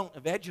some don't.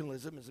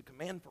 Evangelism is a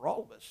command for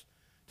all of us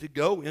to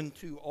go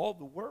into all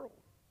the world.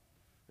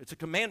 It's a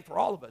command for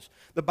all of us.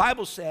 The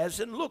Bible says,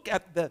 and look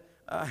at the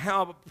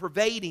how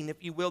pervading,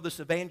 if you will, this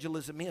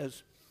evangelism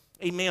is,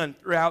 amen,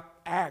 throughout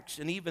Acts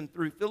and even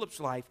through Philip's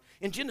life.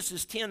 In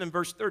Genesis 10 and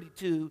verse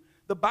 32,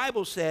 the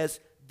Bible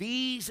says,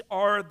 these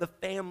are the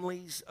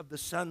families of the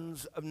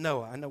sons of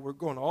Noah. I know we're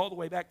going all the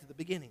way back to the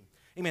beginning.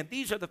 Amen.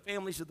 These are the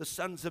families of the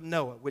sons of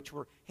Noah, which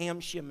were Ham,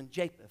 Shem, and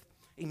Japheth.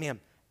 Amen.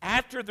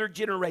 After their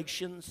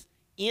generations,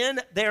 in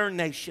their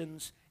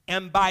nations,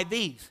 and by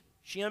these,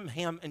 Shem,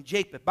 Ham, and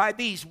Japheth, by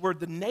these were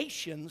the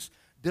nations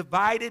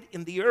divided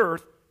in the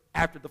earth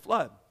after the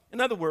flood. In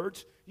other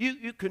words,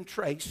 you can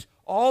trace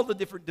all the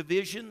different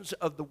divisions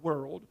of the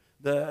world,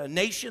 the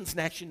nations,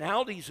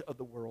 nationalities of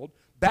the world,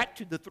 back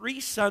to the three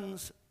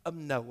sons of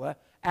Noah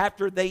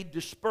after they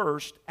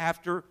dispersed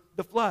after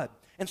the flood.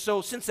 And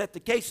so since that's the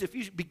case, if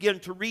you begin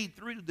to read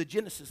through the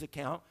Genesis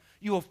account,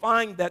 you will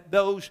find that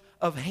those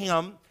of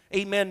Ham,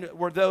 amen,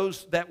 were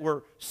those that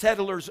were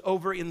settlers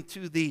over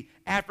into the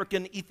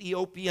African,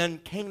 Ethiopian,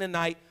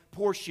 Canaanite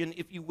portion,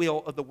 if you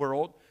will, of the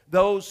world.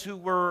 Those who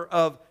were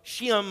of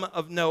Shem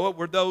of Noah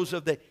were those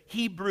of the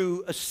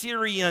Hebrew,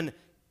 Assyrian,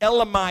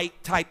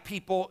 Elamite type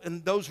people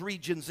in those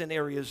regions and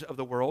areas of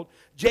the world.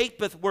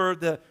 Japheth were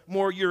the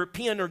more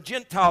European or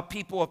Gentile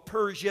people of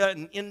Persia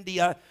and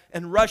India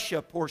and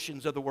Russia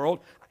portions of the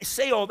world. I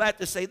say all that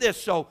to say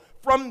this. So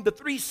from the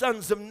three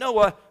sons of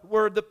Noah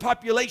were the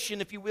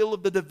population, if you will,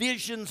 of the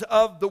divisions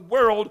of the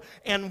world.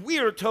 And we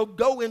are told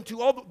go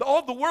into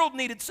all the world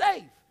needed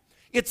saved.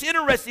 It's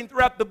interesting,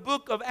 throughout the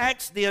book of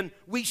Acts then,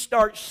 we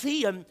start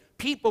seeing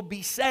people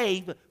be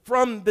saved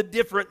from the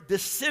different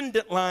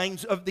descendant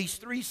lines of these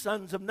three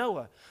sons of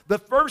Noah. The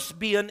first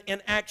being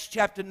in Acts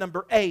chapter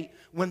number 8,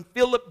 when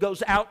Philip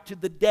goes out to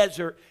the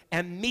desert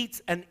and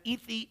meets an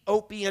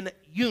Ethiopian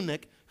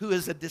eunuch who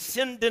is a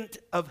descendant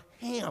of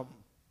Ham,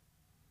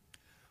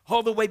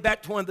 all the way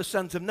back to one of the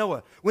sons of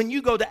Noah. When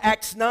you go to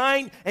Acts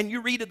 9 and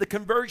you read of the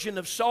conversion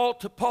of Saul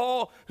to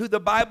Paul, who the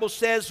Bible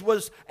says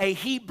was a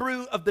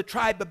Hebrew of the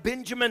tribe of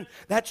Benjamin,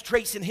 that's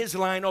tracing his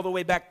line all the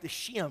way back to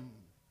Shem.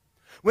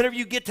 Whenever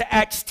you get to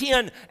Acts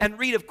 10 and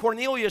read of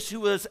Cornelius, who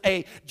was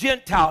a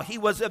Gentile, he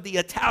was of the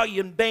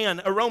Italian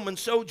band, a Roman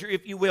soldier,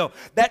 if you will,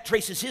 that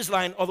traces his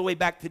line all the way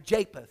back to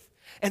Japheth.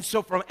 And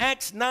so from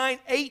Acts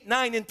 8,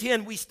 9, and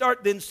 10, we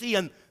start then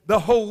seeing the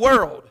whole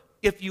world,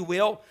 if you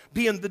will,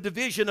 being the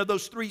division of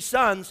those three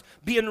sons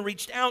being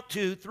reached out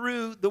to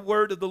through the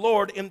word of the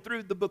Lord and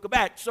through the book of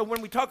Acts. So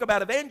when we talk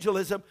about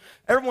evangelism,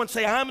 everyone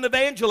say, I'm an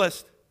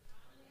evangelist.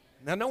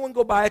 Now, no one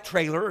go buy a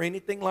trailer or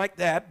anything like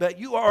that, but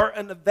you are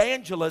an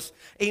evangelist,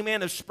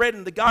 amen, of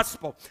spreading the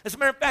gospel. As a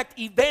matter of fact,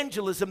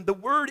 evangelism, the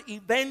word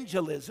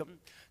evangelism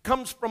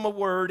comes from a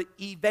word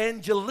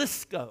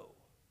evangelisko.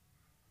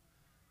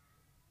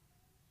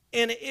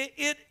 And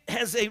it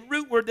has a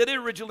root word that it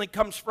originally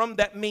comes from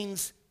that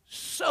means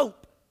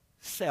soap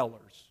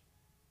sellers.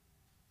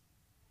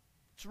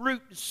 Its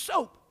root is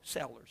soap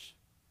sellers.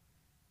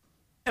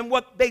 And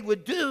what they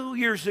would do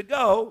years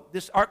ago,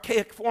 this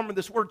archaic form of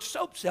this word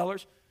soap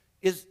sellers,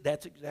 is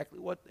that's exactly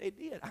what they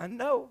did. I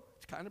know,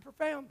 it's kind of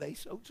profound. They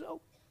sold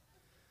soap.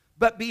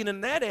 But being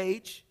in that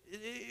age,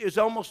 it was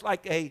almost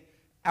like a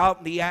out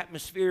in the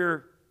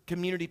atmosphere,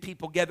 community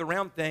people gather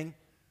around thing.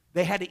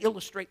 They had to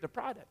illustrate the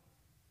product.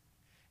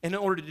 And in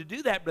order to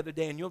do that, Brother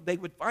Daniel, they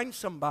would find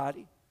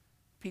somebody.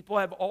 People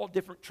have all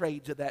different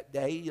trades of that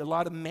day, a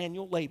lot of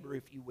manual labor,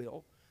 if you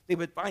will. They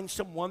would find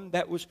someone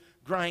that was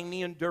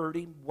grimy and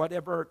dirty,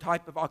 whatever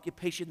type of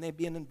occupation they'd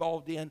been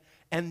involved in,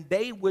 and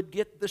they would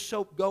get the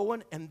soap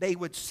going, and they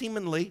would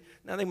seemingly,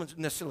 now they wouldn't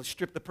necessarily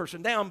strip the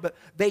person down, but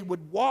they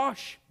would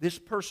wash this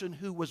person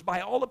who was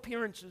by all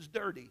appearances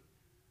dirty.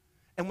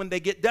 And when they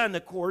get done,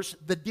 of course,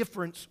 the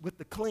difference with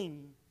the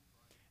clean.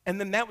 And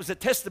then that was a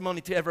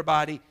testimony to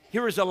everybody.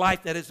 Here is a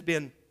life that has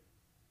been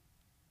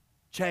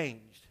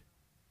changed.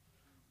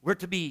 We're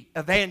to be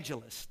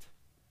evangelists.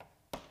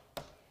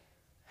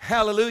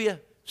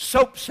 Hallelujah.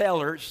 Soap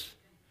sellers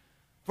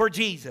for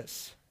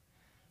Jesus.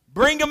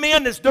 Bring them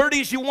in as dirty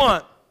as you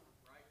want.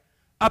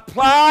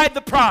 Apply the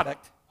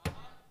product.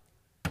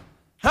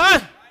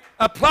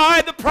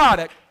 Apply the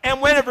product.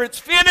 And whenever it's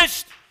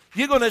finished,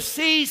 you're going to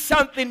see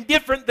something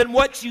different than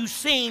what you've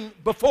seen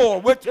before.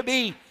 We're to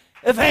be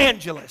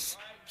evangelists.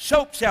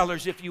 Soap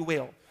sellers, if you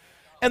will.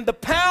 And the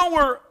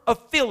power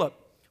of Philip.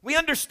 We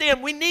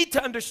need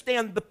to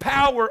understand the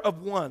power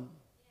of one.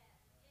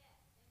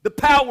 The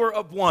power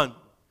of one.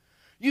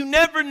 You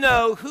never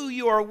know who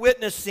you are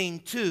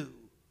witnessing to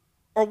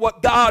or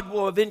what God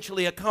will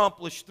eventually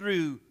accomplish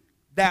through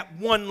that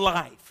one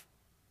life.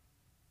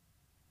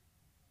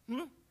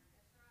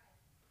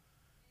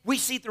 We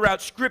see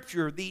throughout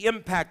Scripture the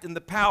impact and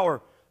the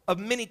power of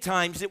many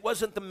times. It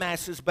wasn't the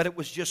masses, but it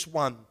was just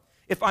one.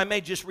 If I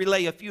may just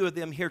relay a few of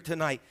them here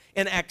tonight.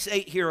 In Acts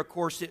 8 here, of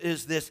course, it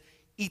is this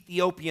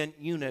Ethiopian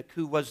eunuch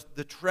who was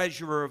the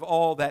treasurer of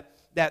all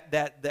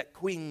that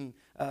Queen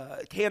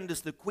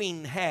Candace the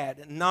queen had,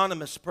 an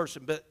anonymous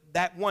person, but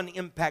that one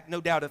impact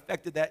no doubt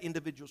affected that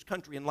individual's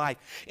country and life.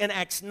 In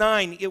Acts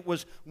 9, it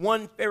was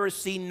one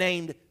Pharisee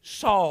named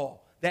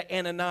Saul that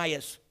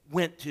Ananias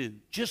went to.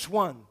 Just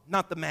one,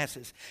 not the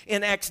masses.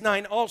 In Acts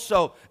 9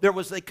 also, there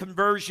was a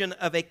conversion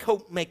of a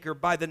coat maker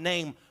by the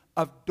name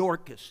of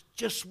Dorcas,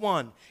 just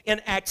one. In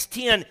Acts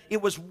 10,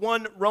 it was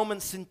one Roman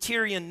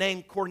centurion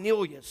named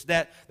Cornelius.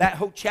 That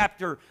whole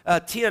chapter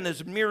 10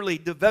 is merely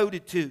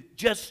devoted to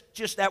just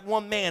that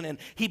one man, and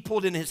he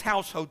pulled in his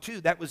household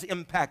too. That was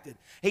impacted.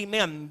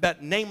 Amen.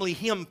 But namely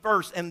him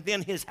first and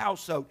then his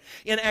household.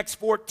 In Acts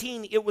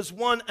 14, it was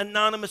one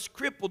anonymous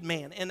crippled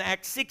man. In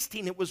Acts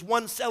 16, it was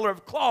one seller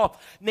of cloth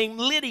named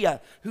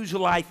Lydia whose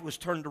life was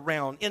turned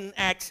around. In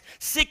Acts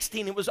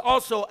 16, it was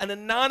also an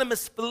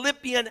anonymous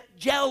Philippian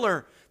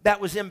jailer that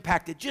was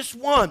impacted. Just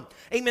one.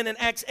 Amen. In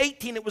Acts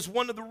 18, it was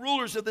one of the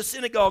rulers of the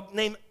synagogue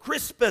named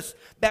Crispus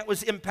that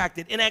was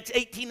impacted. In Acts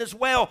 18 as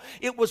well,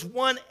 it was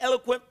one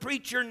eloquent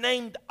preacher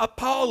named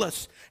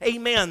Apollos.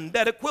 Amen.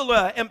 That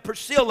Aquila and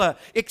Priscilla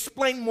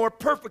explained more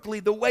perfectly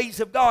the ways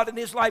of God, and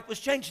his life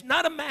was changed.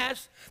 Not a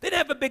mass. They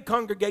didn't have a big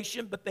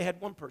congregation, but they had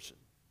one person.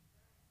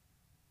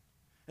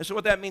 And so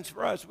what that means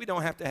for us, we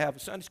don't have to have a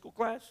Sunday school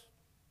class.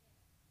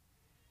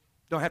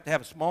 Don't have to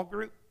have a small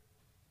group.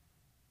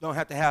 Don't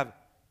have to have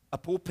a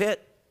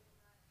pulpit.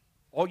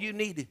 All you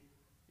need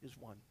is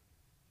one.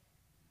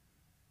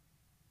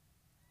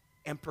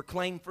 And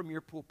proclaim from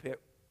your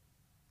pulpit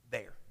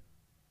there.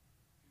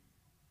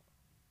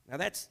 Now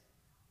that's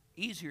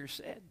easier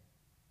said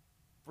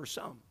for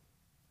some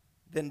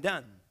than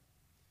done.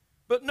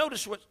 But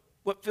notice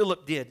what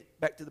Philip did.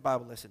 Back to the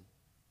Bible lesson.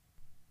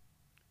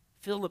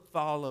 Philip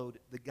followed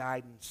the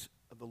guidance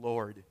of the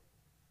Lord.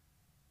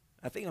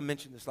 I think I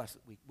mentioned this last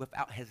week,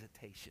 without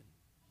hesitation.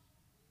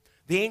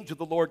 The angel of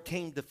the Lord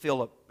came to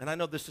Philip, and I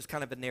know this is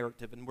kind of a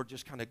narrative, and we're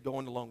just kind of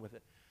going along with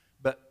it.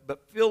 But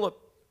Philip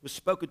was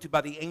spoken to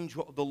by the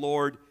angel of the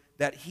Lord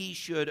that he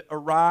should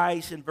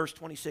arise, in verse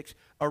 26,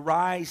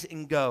 arise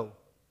and go.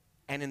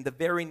 And in the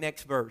very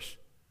next verse,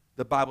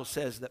 the Bible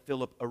says that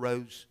Philip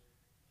arose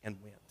and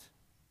went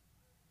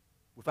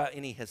without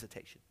any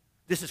hesitation.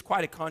 This is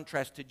quite a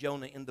contrast to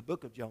Jonah in the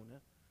book of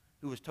Jonah,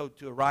 who was told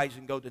to arise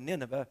and go to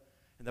Nineveh.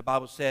 And the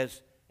Bible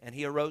says, and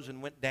he arose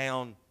and went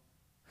down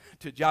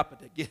to Joppa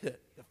to get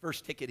the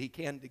first ticket he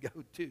can to go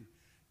to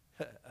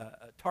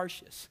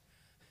Tarshish.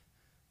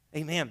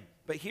 Amen.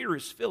 But here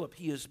is Philip.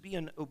 He is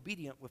being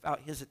obedient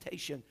without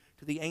hesitation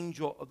to the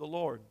angel of the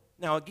Lord.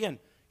 Now again,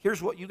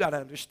 here's what you got to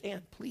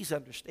understand. Please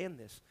understand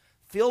this.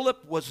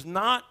 Philip was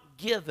not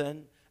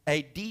given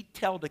a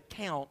detailed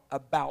account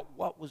about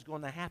what was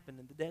going to happen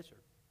in the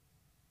desert.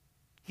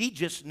 He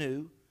just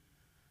knew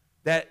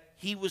that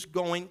he was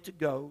going to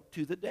go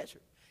to the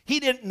desert. He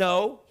didn't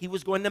know he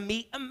was going to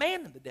meet a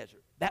man in the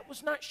desert. That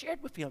was not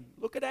shared with him.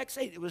 Look at Acts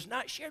 8. It was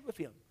not shared with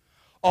him.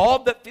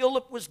 All that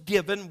Philip was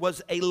given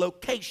was a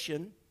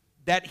location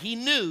that he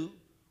knew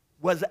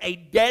was a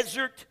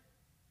desert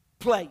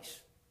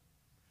place.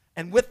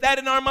 And with that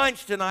in our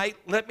minds tonight,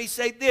 let me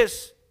say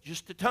this,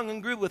 just to tongue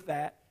and groove with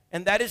that,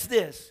 and that is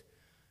this.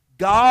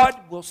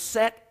 God will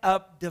set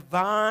up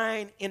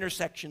divine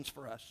intersections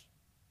for us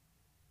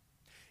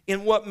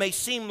in what may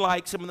seem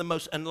like some of the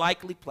most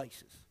unlikely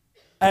places.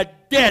 A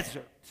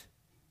desert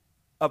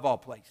of all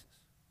places.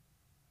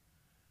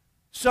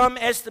 Some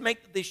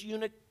estimate that this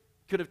eunuch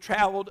could have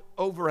traveled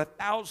over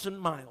 1,000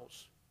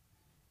 miles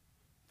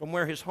from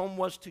where his home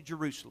was to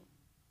Jerusalem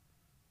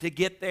to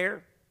get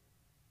there,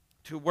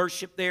 to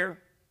worship there,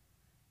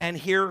 and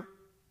here,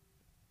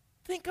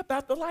 think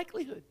about the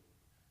likelihood.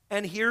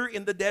 And here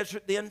in the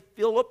desert then,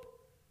 Philip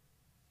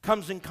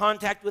comes in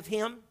contact with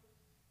him,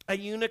 a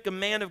eunuch, a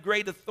man of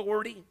great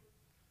authority,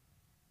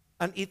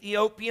 an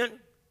Ethiopian.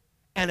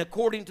 And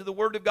according to the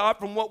Word of God,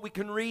 from what we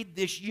can read,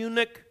 this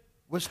eunuch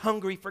was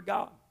hungry for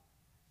God.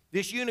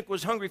 This eunuch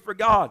was hungry for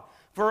God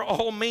for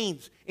all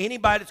means.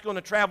 Anybody that's going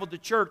to travel to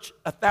church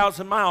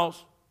 1,000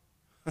 miles,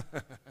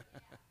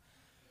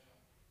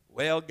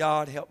 well,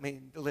 God, help me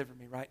and deliver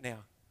me right now.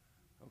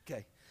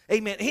 Okay.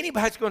 Amen.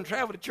 Anybody that's going to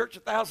travel to church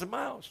 1,000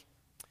 miles,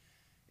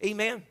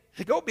 amen,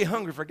 go be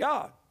hungry for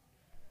God.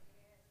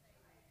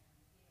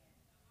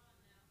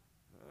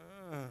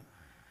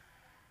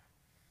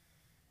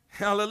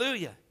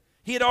 Hallelujah.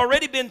 He had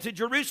already been to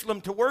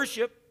Jerusalem to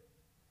worship.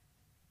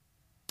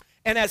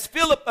 And as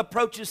Philip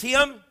approaches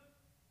him,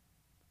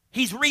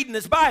 he's reading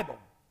his Bible.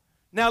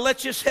 Now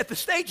let's just set the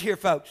stage here,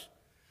 folks.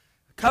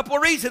 A couple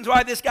of reasons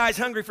why this guy's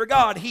hungry for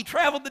God. He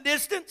traveled the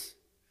distance.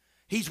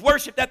 He's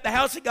worshiped at the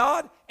house of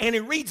God. And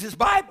he reads his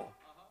Bible.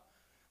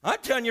 I'm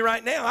telling you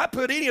right now, I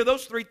put any of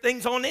those three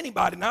things on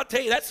anybody. And I'll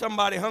tell you, that's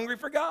somebody hungry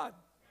for God.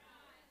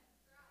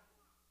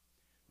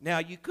 Now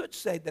you could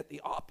say that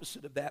the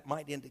opposite of that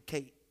might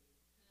indicate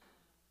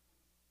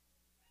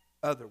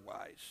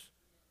otherwise.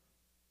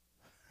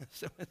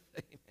 So,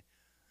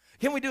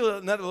 can we do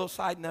another little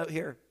side note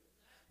here?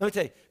 Let me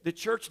tell you, the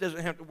church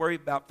doesn't have to worry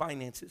about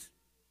finances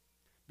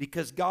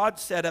because God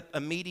set up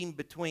a meeting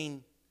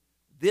between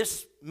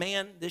this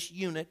man, this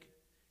eunuch,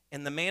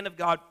 and the man of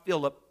God,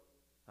 Philip,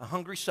 a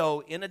hungry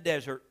soul in a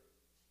desert.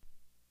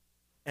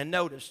 And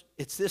notice,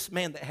 it's this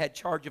man that had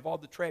charge of all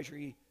the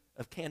treasury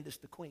of Candace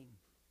the queen.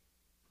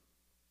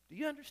 Do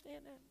you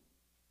understand that?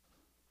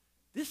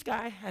 This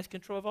guy has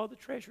control of all the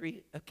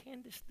treasury of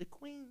Candace the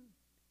queen.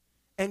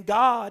 And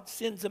God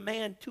sends a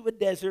man to a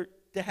desert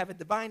to have a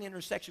divine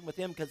intersection with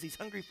him because he's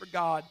hungry for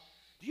God.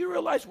 Do you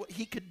realize what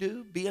he could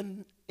do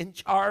being in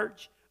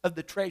charge of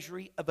the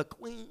treasury of a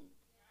queen?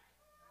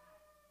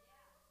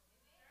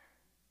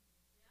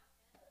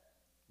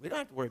 We don't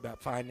have to worry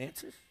about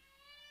finances.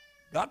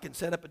 God can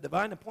set up a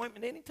divine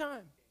appointment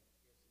anytime.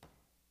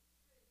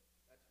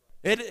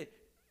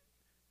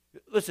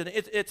 Listen,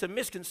 it's a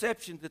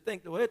misconception to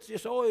think, well,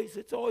 it's always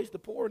the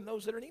poor and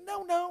those that are in need.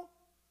 No.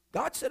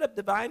 God set up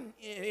divine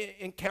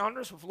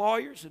encounters with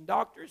lawyers and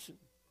doctors.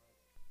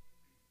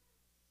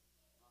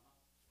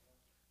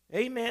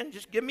 Amen.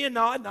 Just give me a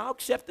nod and I'll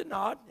accept the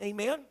nod.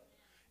 Amen.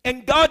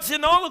 And God's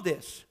in all of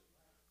this.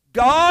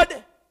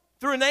 God,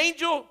 through an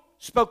angel,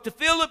 spoke to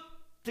Philip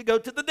to go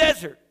to the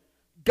desert.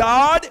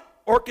 God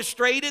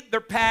orchestrated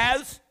their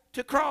paths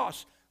to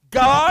cross.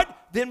 God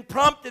then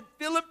prompted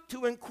Philip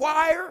to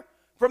inquire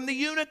from the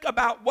eunuch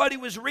about what he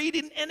was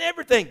reading and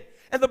everything.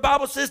 And the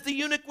Bible says the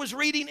eunuch was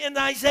reading in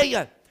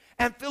Isaiah.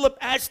 And Philip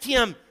asked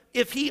him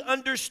if he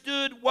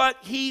understood what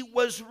he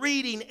was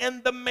reading.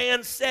 And the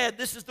man said,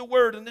 this is the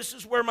word, and this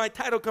is where my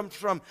title comes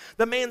from.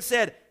 The man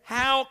said,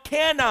 how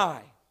can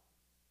I,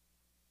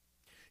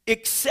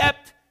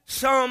 except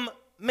some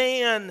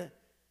man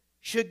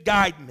should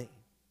guide me?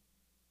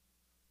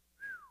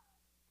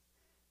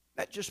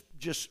 That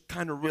just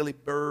kind of really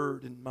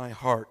burdened my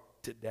heart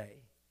today.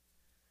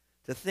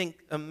 To think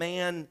a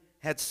man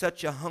had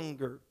such a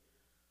hunger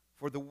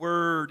for the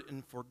Word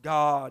and for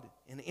God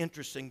and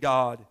interest in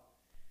God.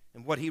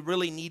 And what he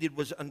really needed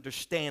was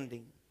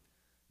understanding.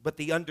 But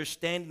the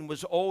understanding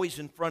was always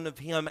in front of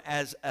him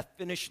as a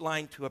finish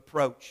line to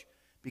approach,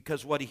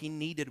 because what he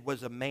needed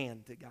was a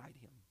man to guide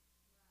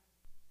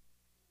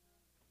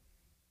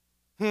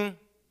him.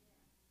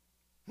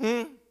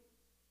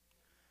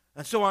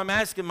 And so I'm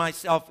asking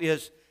myself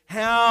is,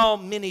 how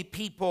many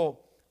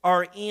people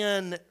are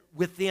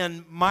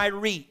within my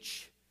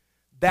reach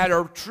that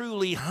are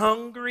truly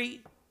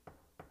hungry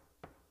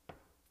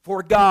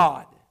for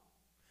God?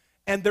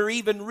 And they're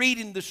even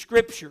reading the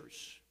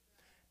Scriptures,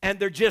 and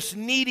they're just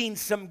needing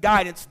some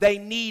guidance. They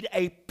need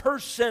a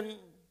person.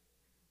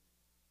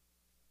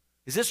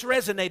 Is this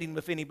resonating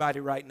with anybody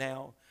right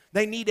now?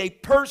 They need a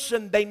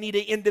person, they need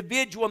an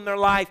individual in their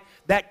life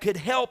that could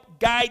help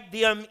guide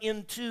them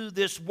into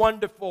this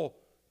wonderful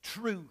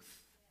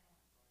truth.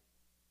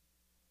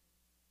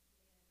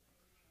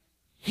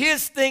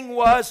 His thing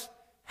was,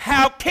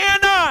 how can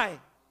I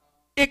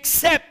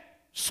accept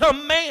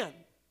some man?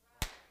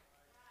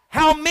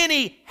 How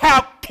many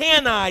how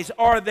can I's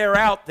are there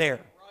out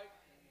there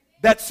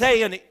that's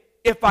saying,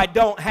 if I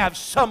don't have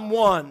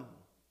someone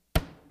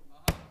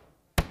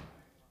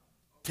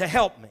to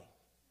help me?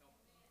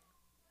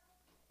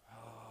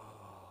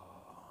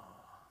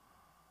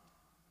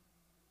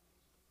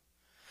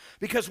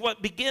 Because what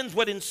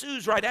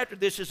ensues right after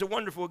this is a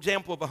wonderful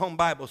example of a home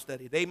Bible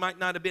study. They might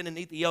not have been in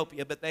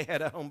Ethiopia, but they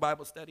had a home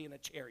Bible study in a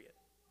chariot.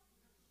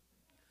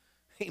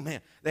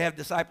 Amen. They have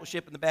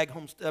discipleship in the bag,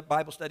 home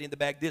Bible study in the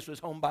bag. This was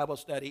home Bible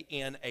study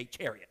in a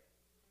chariot.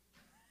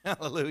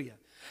 Hallelujah.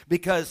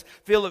 Because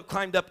Philip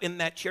climbed up in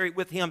that chariot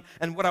with him.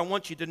 And what I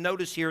want you to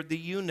notice here, the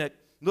eunuch,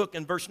 look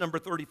in verse number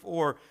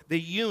 34. The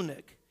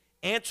eunuch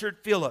answered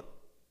Philip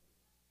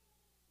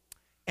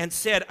and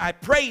said, I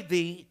pray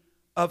thee,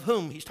 of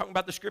whom? He's talking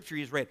about the scripture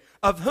he's read.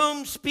 Of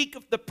whom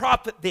speaketh the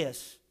prophet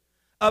this?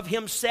 Of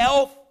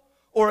himself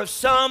or of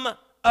some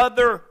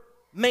other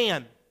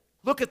man?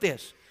 Look at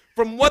this.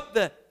 From what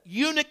the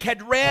eunuch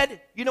had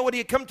read, you know what he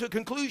had come to a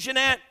conclusion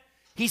at?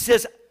 He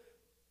says,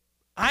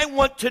 I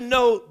want to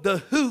know the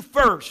who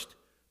first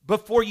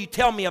before you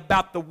tell me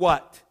about the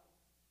what.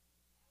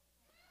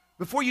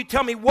 Before you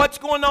tell me what's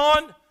going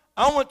on,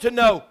 I want to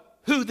know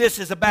who this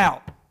is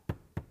about.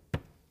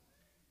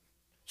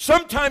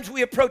 Sometimes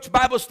we approach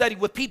Bible study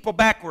with people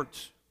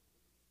backwards.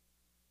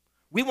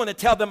 We want to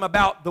tell them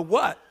about the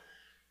what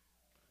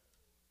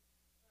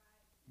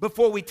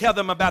before we tell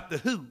them about the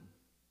who.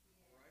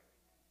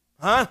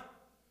 Huh?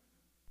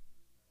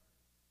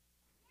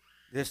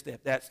 This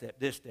step, that step,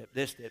 this step,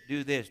 this step,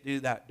 do this, do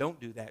that, don't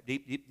do that,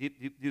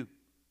 do.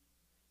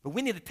 But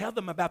we need to tell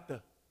them about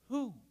the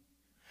who.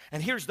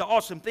 And here's the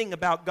awesome thing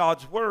about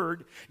God's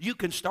Word. You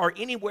can start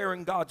anywhere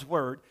in God's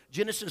Word,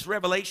 Genesis,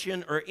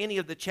 Revelation, or any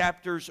of the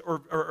chapters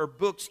or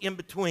books in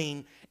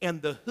between,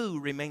 and the who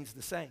remains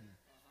the same.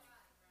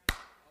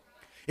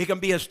 It can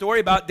be a story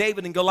about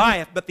David and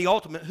Goliath, but the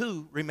ultimate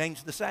who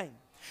remains the same.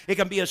 It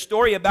can be a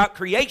story about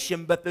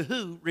creation, but the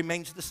who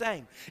remains the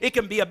same. It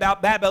can be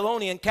about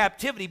Babylonian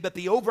captivity, but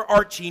the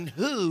overarching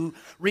who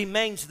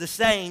remains the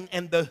same,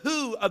 and the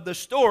who of the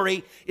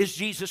story is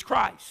Jesus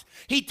Christ.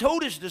 He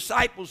told his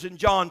disciples in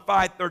John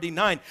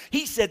 5:39,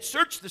 he said,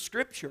 search the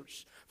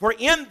scriptures, for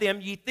in them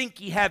ye think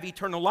ye have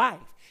eternal life.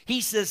 He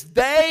says,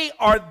 they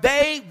are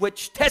they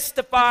which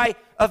testify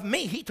of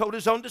me. He told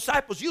his own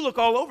disciples, you look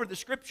all over the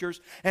scriptures,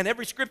 and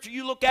every scripture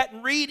you look at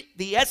and read,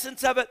 the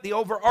essence of it, the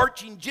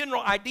overarching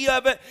general idea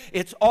of it,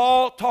 it's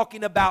all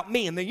talking about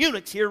me. And the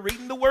eunuch's here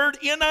reading the word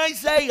in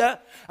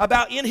Isaiah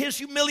about in his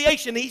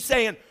humiliation. He's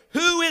saying,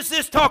 who is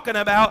this talking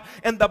about?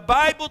 And the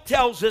Bible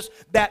tells us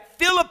that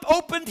Philip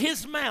opened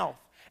his mouth,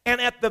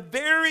 and at the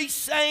very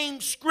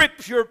same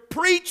scripture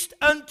preached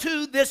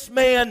unto this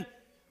man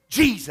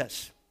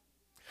Jesus.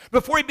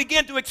 Before he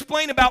began to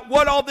explain about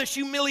what all this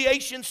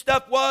humiliation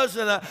stuff was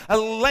and a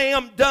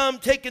lamb dumb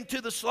taken to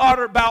the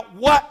slaughter, about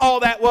what all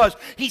that was,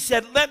 he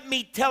said, let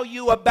me tell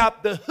you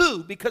about the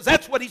who, because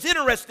that's what he's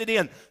interested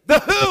in, the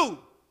who.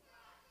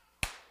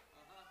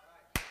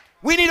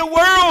 We need a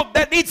world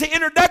that needs an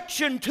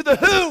introduction to the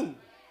who,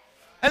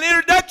 an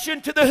introduction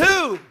to the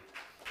who.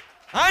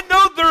 I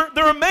know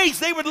they're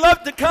amazed. They would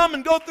love to come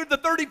and go through the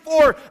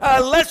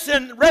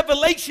 34-lesson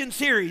Revelation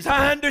series.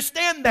 I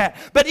understand that.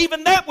 But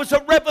even that was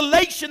a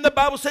revelation. The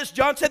Bible says,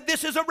 John said,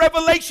 this is a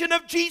revelation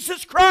of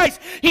Jesus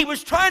Christ. He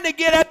was trying to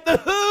get at the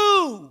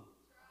who.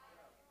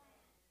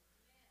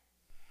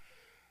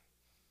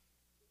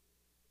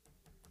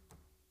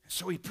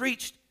 So he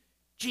preached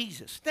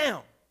Jesus.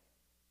 Now,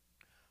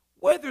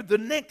 whether the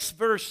next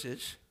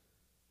verses,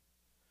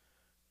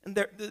 and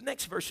the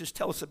next verses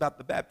tell us about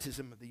the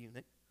baptism of the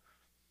eunuch,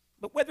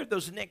 but whether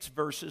those next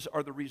verses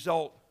are the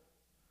result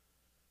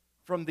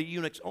from the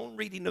eunuch's own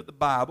reading of the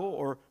Bible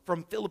or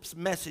from Philip's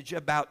message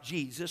about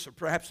Jesus, or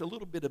perhaps a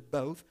little bit of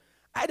both,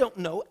 I don't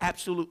know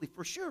absolutely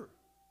for sure.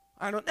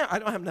 I don't know. I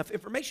don't have enough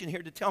information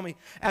here to tell me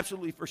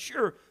absolutely for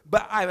sure.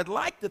 But I would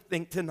like to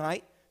think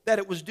tonight that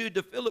it was due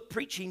to Philip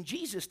preaching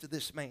Jesus to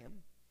this man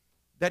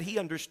that he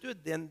understood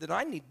then that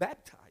I need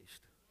baptized.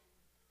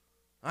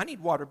 I need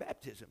water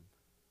baptism.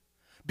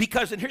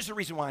 Because, and here's the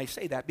reason why I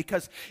say that,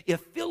 because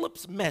if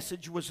Philip's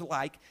message was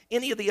like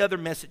any of the other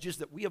messages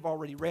that we have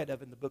already read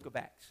of in the book of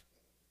Acts,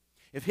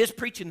 if his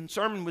preaching and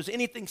sermon was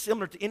anything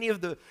similar to any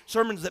of the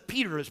sermons that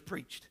Peter has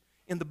preached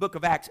in the book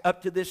of Acts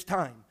up to this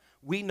time,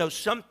 we know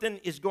something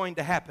is going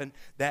to happen,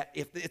 that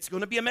if it's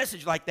going to be a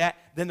message like that,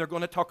 then they're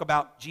going to talk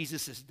about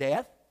Jesus'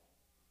 death,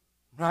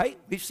 right?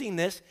 We've seen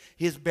this,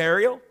 his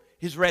burial,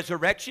 his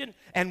resurrection,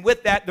 and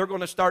with that, they're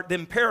going to start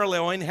them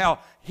paralleling how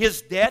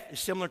his death is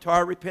similar to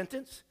our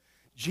repentance.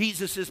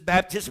 Jesus'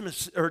 baptism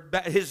or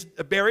his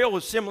burial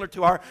was similar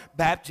to our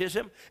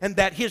baptism, and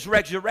that his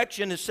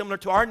resurrection is similar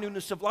to our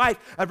newness of life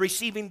of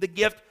receiving the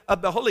gift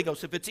of the Holy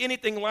Ghost. If it's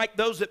anything like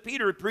those that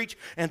Peter had preached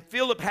and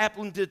Philip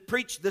happened to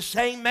preach the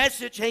same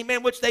message,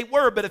 amen, which they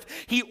were, but if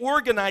he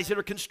organized it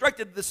or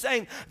constructed the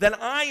same, then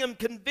I am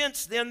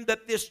convinced then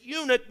that this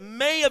eunuch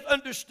may have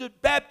understood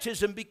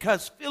baptism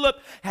because Philip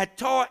had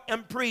taught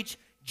and preached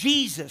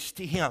Jesus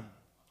to him.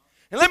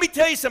 And let me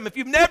tell you something, if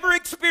you've never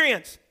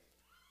experienced,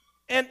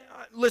 and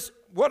listen,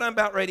 what I'm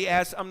about ready to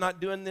ask, I'm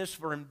not doing this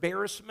for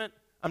embarrassment.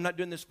 I'm not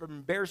doing this for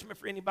embarrassment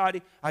for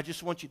anybody. I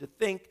just want you to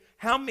think,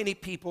 how many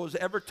people has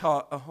ever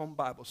taught a home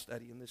Bible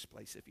study in this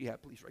place? If you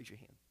have, please raise your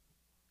hand.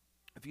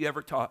 If you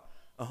ever taught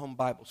a home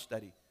Bible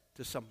study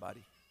to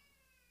somebody.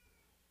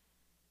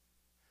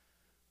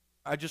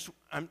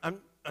 I'm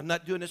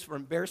not doing this for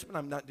embarrassment.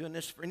 I'm not doing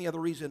this for any other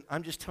reason.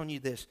 I'm just telling you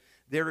this.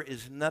 There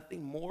is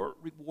nothing more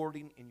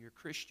rewarding in your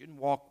Christian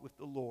walk with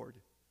the Lord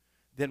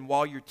than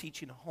while you're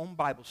teaching a home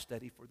Bible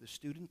study for the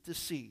student to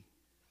see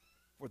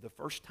for the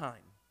first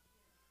time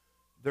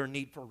their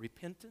need for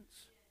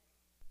repentance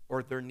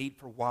or their need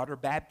for water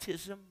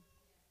baptism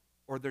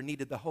or their need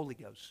of the Holy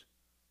Ghost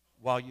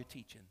while you're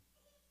teaching.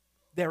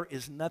 There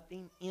is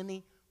nothing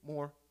any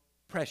more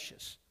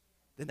precious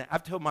than that.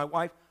 I've told my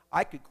wife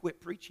I could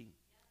quit preaching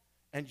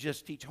and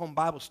just teach home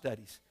Bible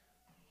studies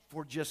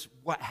for just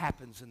what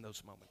happens in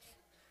those moments.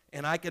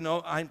 And I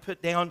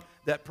put down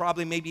that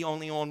probably maybe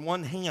only on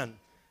one hand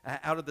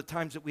out of the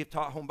times that we've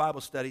taught home Bible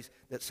studies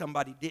that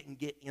somebody didn't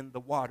get in the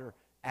water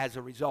as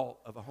a result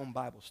of a home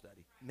Bible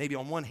study. Maybe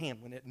on one hand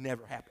when it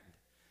never happened.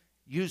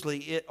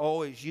 It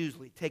always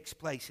takes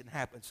place and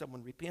happens.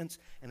 Someone repents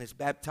and is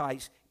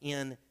baptized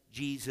in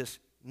Jesus'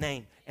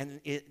 name. And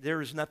there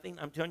is nothing,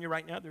 I'm telling you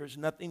right now, there is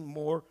nothing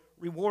more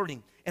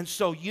rewarding. And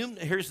so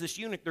here's this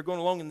eunuch, they're going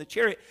along in the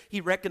chariot.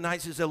 He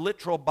recognizes a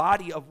literal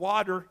body of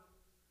water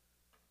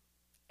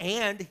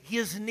and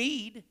his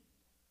need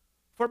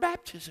for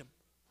baptism.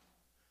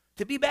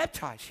 To be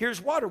baptized.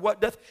 Here's water.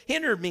 What doth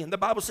hinder me? And the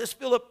Bible says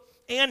Philip,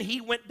 and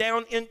he went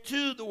down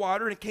into the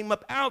water and came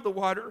up out of the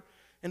water.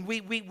 And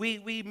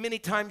we many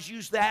times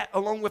use that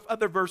along with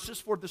other verses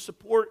for the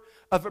support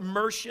of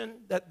immersion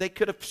that they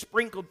could have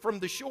sprinkled from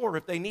the shore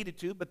if they needed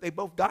to, but they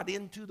both got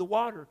into the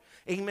water.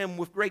 Amen,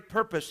 with great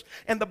purpose.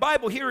 And the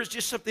Bible here is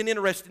just something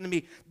interesting to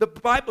me. The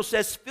Bible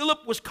says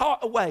Philip was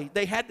caught away.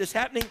 They had this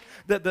happening.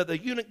 The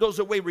eunuch goes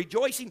away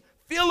rejoicing.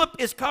 Philip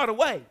is caught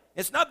away.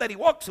 It's not that he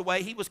walks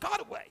away. He was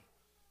caught away.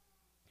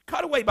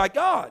 Caught away by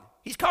God.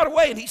 He's caught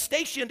away and he's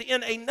stationed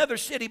in another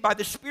city by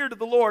the Spirit of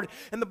the Lord.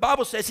 And the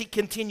Bible says he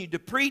continued to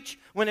preach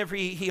whenever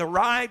he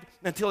arrived.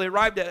 Until he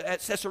arrived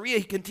at Caesarea,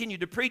 he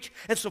continued to preach.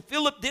 And so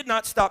Philip did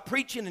not stop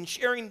preaching and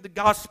sharing the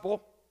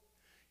gospel.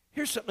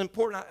 Here's something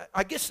important.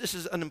 I guess this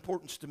is an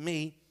importance to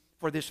me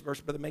for this verse,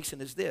 Brother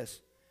Mason, is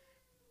this.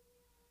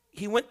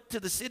 He went to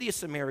the city of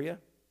Samaria.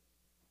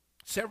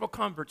 Several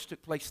converts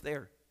took place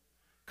there.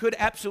 Could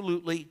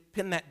absolutely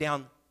pin that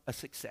down a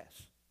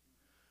success.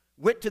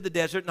 Went to the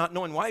desert, not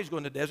knowing why he was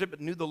going to the desert,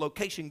 but knew the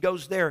location,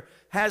 goes there,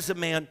 has a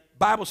man,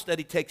 Bible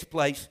study takes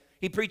place,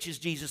 he preaches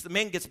Jesus, the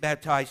man gets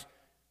baptized,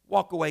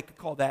 walk away, could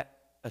call that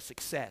a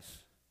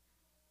success.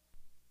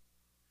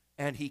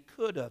 And he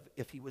could have,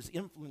 if he was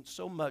influenced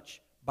so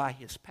much by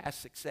his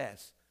past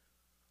success,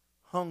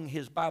 hung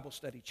his Bible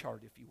study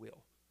chart, if you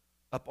will,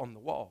 up on the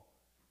wall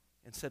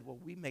and said, well,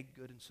 we made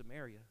good in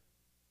Samaria.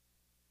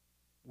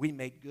 We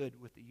made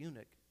good with the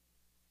eunuch.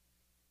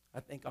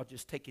 I think I'll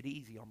just take it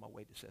easy on my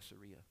way to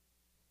Caesarea.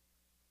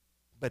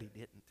 But he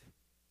didn't.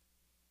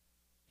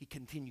 He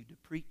continued to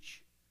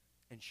preach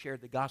and share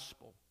the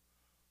gospel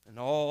in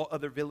all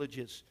other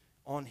villages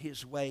on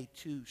his way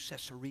to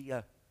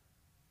Caesarea,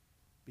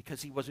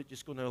 because he wasn't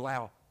just going to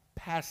allow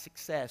past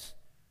success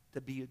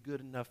to be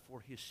good enough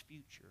for his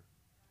future.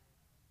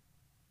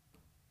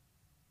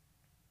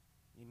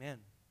 Amen.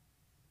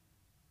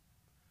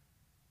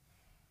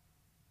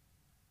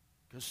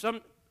 Because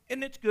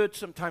and it's good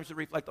sometimes to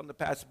reflect on the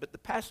past, but the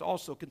past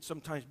also can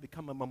sometimes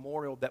become a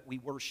memorial that we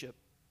worship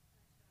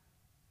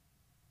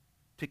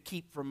to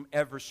keep from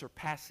ever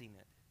surpassing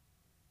it.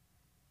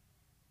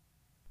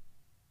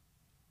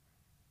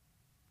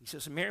 He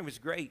says Samaria was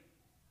great.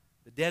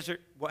 The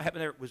desert, what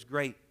happened there was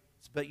great.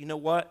 But you know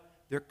what?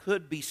 There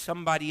could be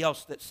somebody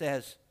else that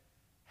says,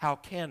 how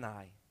can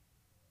I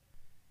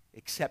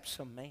accept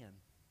some man?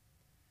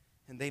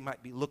 And they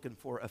might be looking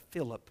for a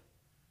Philip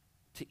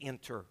to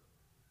enter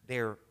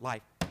their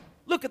life.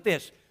 Look at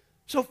this.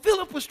 So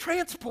Philip was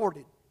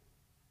transported.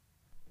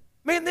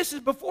 Man, this is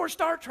before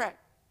Star Trek.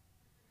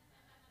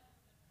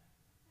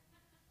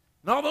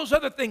 And all those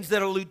other things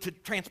that allude to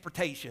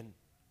transportation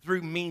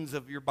through means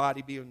of your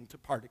body being to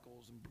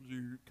particles and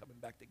coming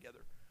back together.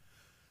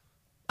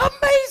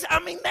 Amazing. I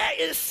mean, that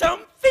is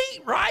some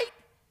feat, right?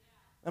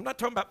 I'm not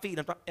talking about feet.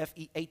 I'm talking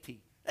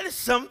F-E-A-T. That is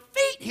some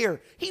feat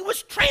here. He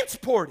was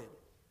transported.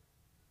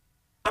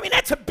 I mean,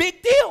 that's a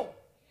big deal.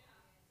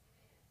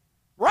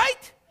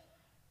 Right?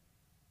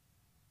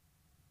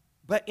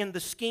 But in the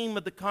scheme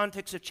of the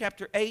context of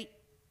chapter 8,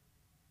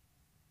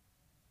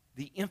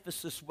 the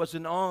emphasis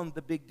wasn't on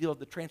the big deal of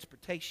the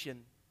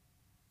transportation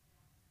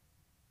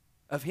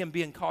of him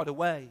being caught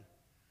away.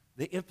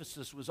 The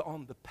emphasis was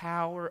on the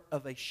power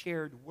of a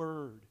shared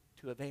word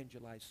to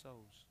evangelize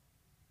souls.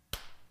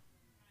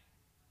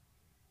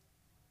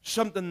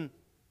 Something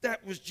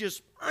that was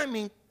just, I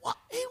mean, what?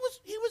 He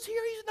was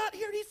here, he's not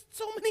here, he's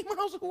so many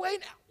miles away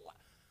now. What?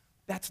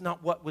 That's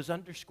not what was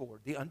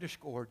underscored. The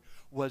underscored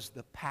was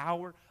the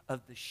power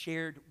of the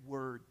shared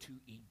word to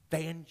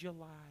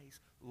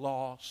evangelize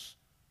lost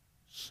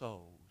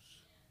souls.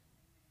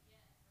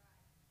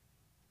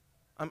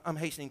 I'm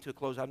hastening to a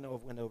close. I know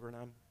I've went over, and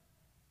I'm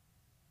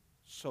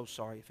so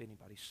sorry if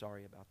anybody's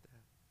sorry about that.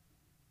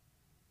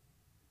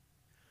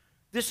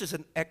 This is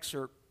an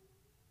excerpt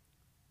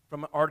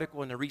from an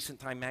article in a recent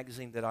Time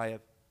magazine that I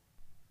have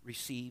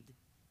received.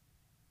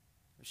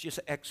 It's just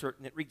an excerpt,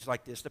 and it reads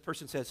like this. The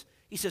person says,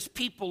 he says,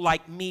 people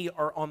like me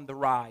are on the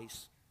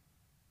rise.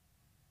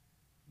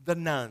 The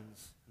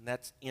nuns, and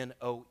that's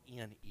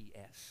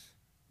N-O-N-E-S,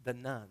 the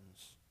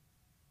nuns.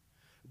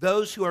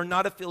 Those who are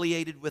not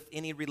affiliated with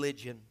any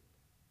religion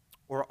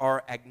or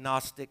are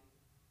agnostic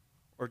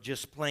or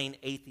just plain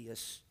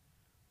atheists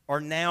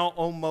are now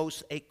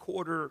almost a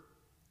quarter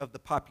of the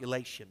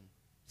population,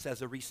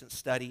 says a recent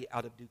study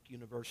out of Duke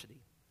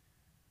University.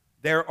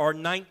 There are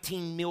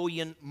 19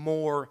 million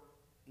more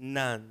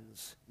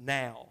nuns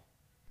now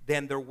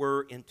than there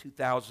were in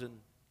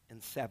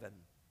 2007.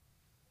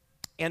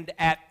 And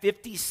at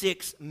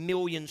 56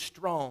 million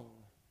strong,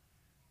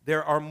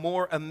 there are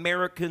more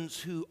Americans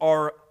who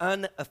are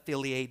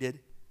unaffiliated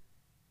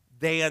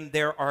than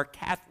there are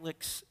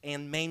Catholics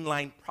and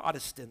mainline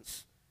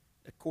Protestants,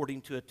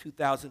 according to a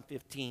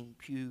 2015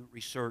 Pew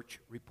Research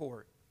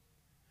report.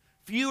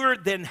 Fewer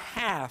than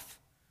half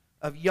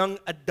of young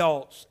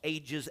adults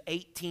ages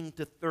 18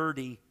 to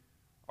 30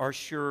 are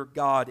sure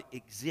God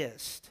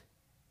exists.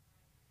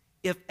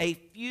 In a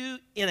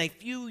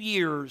few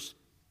years,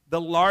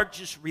 the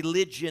largest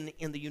religion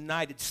in the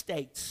United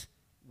States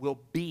will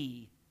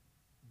be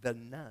the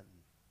nun.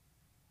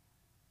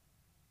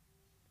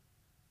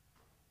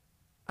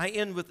 I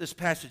end with this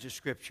passage of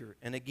Scripture,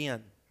 and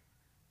again,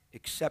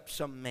 except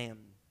some man.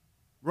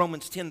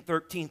 Romans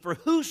 10:13, for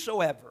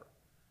whosoever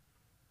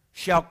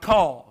shall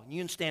call, and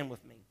you can stand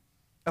with me,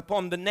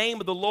 upon the name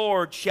of the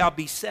Lord shall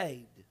be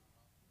saved.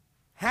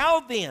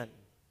 How then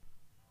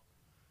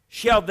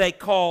shall they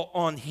call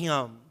on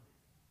him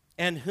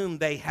and whom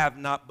they have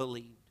not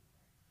believed?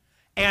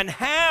 And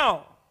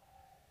how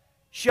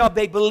shall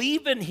they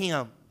believe in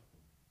him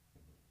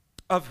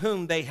of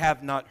whom they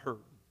have not heard?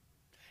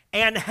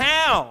 And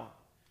how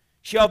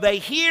shall they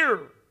hear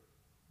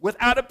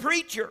without a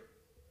preacher?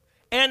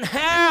 And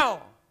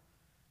how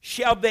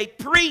shall they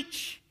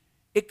preach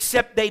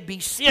except they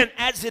be sent?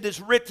 As it is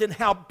written,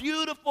 how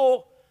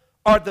beautiful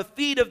are the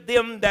feet of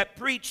them that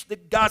preach the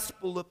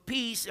gospel of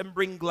peace and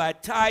bring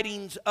glad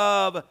tidings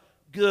of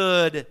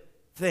good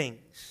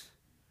things.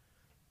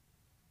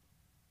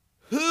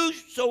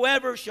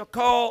 Whosoever shall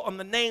call on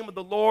the name of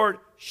the Lord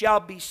shall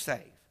be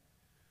saved.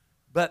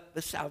 But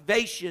the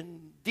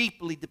salvation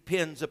deeply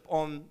depends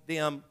upon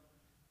them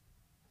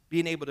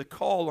being able to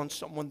call on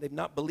someone they've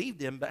not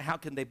believed in. But how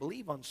can they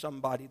believe on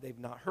somebody they've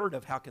not heard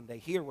of? How can they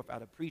hear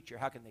without a preacher?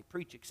 How can they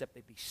preach except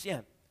they be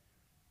sent?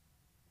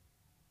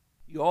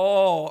 You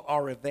all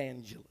are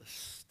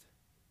evangelists.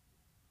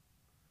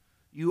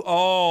 You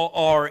all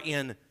are,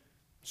 in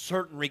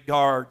certain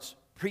regards,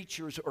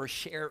 preachers or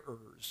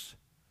sharers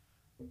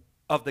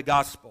of the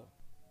gospel.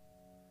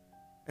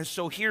 And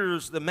so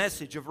here's the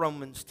message of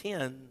Romans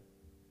 10.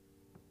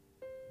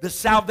 The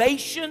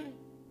salvation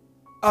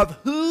of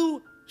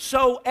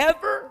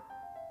whosoever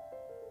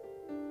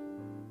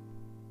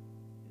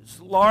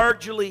is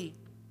largely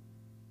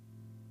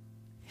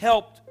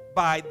helped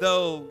by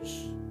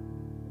those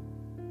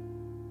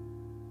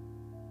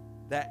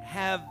that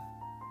have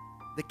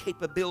the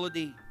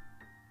capability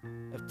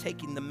of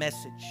taking the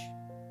message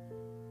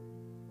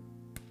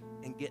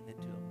and getting it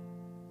to them.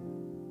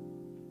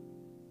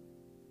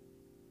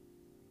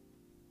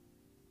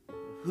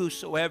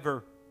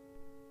 Whosoever,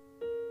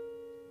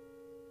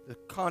 the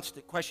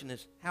constant question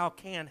is, how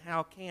can?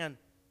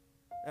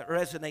 That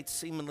resonates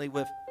seemingly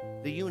with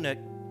the eunuch.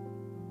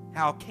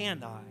 How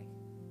can I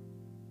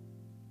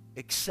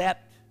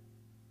accept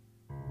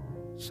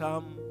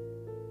some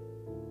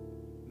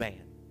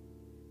man?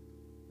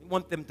 We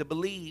want them to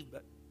believe,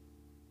 but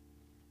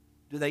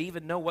do they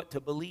even know what to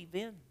believe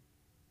in?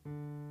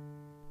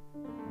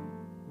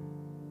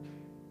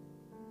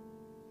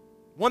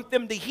 Want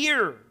them to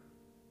hear.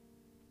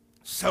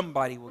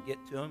 Somebody will get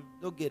to them.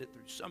 They'll get it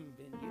through some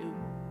venue.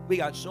 We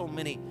got so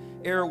many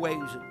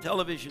airways and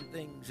television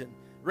things and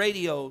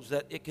radios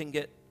that it can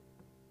get.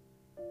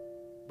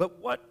 But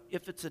what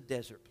if it's a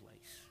desert place?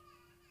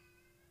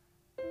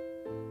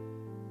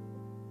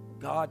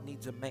 God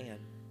needs a man.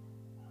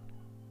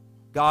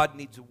 God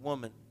needs a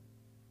woman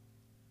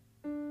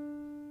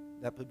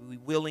that would be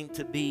willing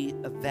to be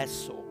a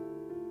vessel,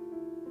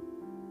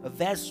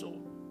 a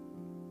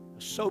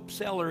soap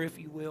seller, if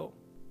you will,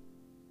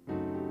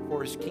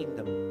 for His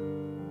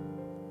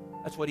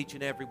kingdom. That's what each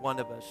and every one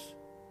of us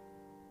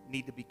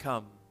need to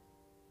become.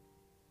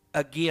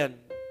 Again,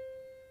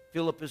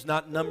 Philip is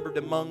not numbered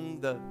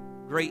among the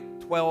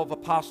great 12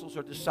 apostles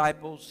or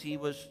disciples. He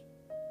was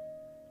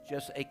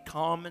just a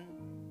common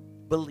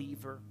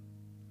believer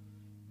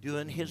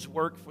doing his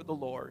work for the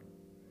Lord.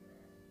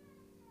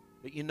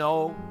 But you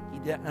know, he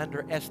didn't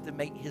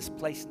underestimate his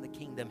place in the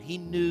kingdom. He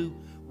knew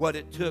what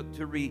it took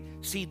to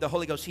receive the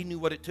Holy Ghost. He knew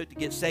what it took to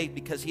get saved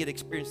because he had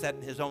experienced that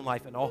in his own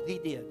life. And all he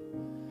did,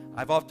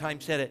 I've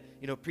oftentimes said it,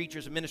 you know,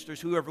 preachers and ministers,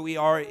 whoever we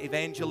are,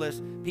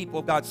 evangelists, people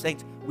of God,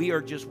 saints, we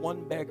are just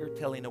one beggar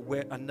telling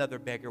another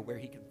beggar where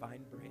he can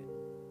find bread.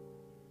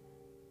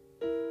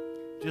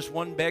 Just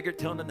one beggar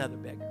telling another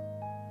beggar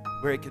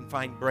where he can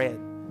find bread.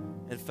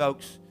 And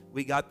folks,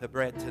 we got the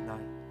bread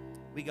tonight.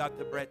 We got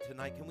the bread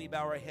tonight. Can we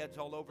bow our heads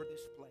all over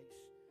this place?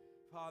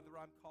 Father,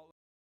 I'm calling.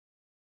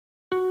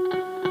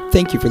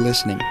 Thank you for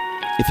listening.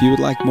 If you would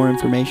like more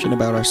information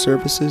about our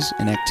services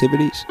and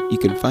activities, you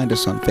can find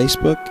us on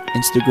Facebook,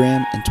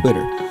 Instagram, and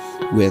Twitter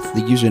with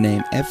the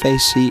username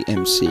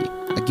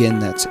FACMC. Again,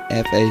 that's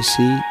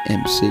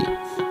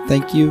FACMC.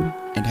 Thank you,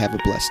 and have a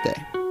blessed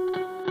day.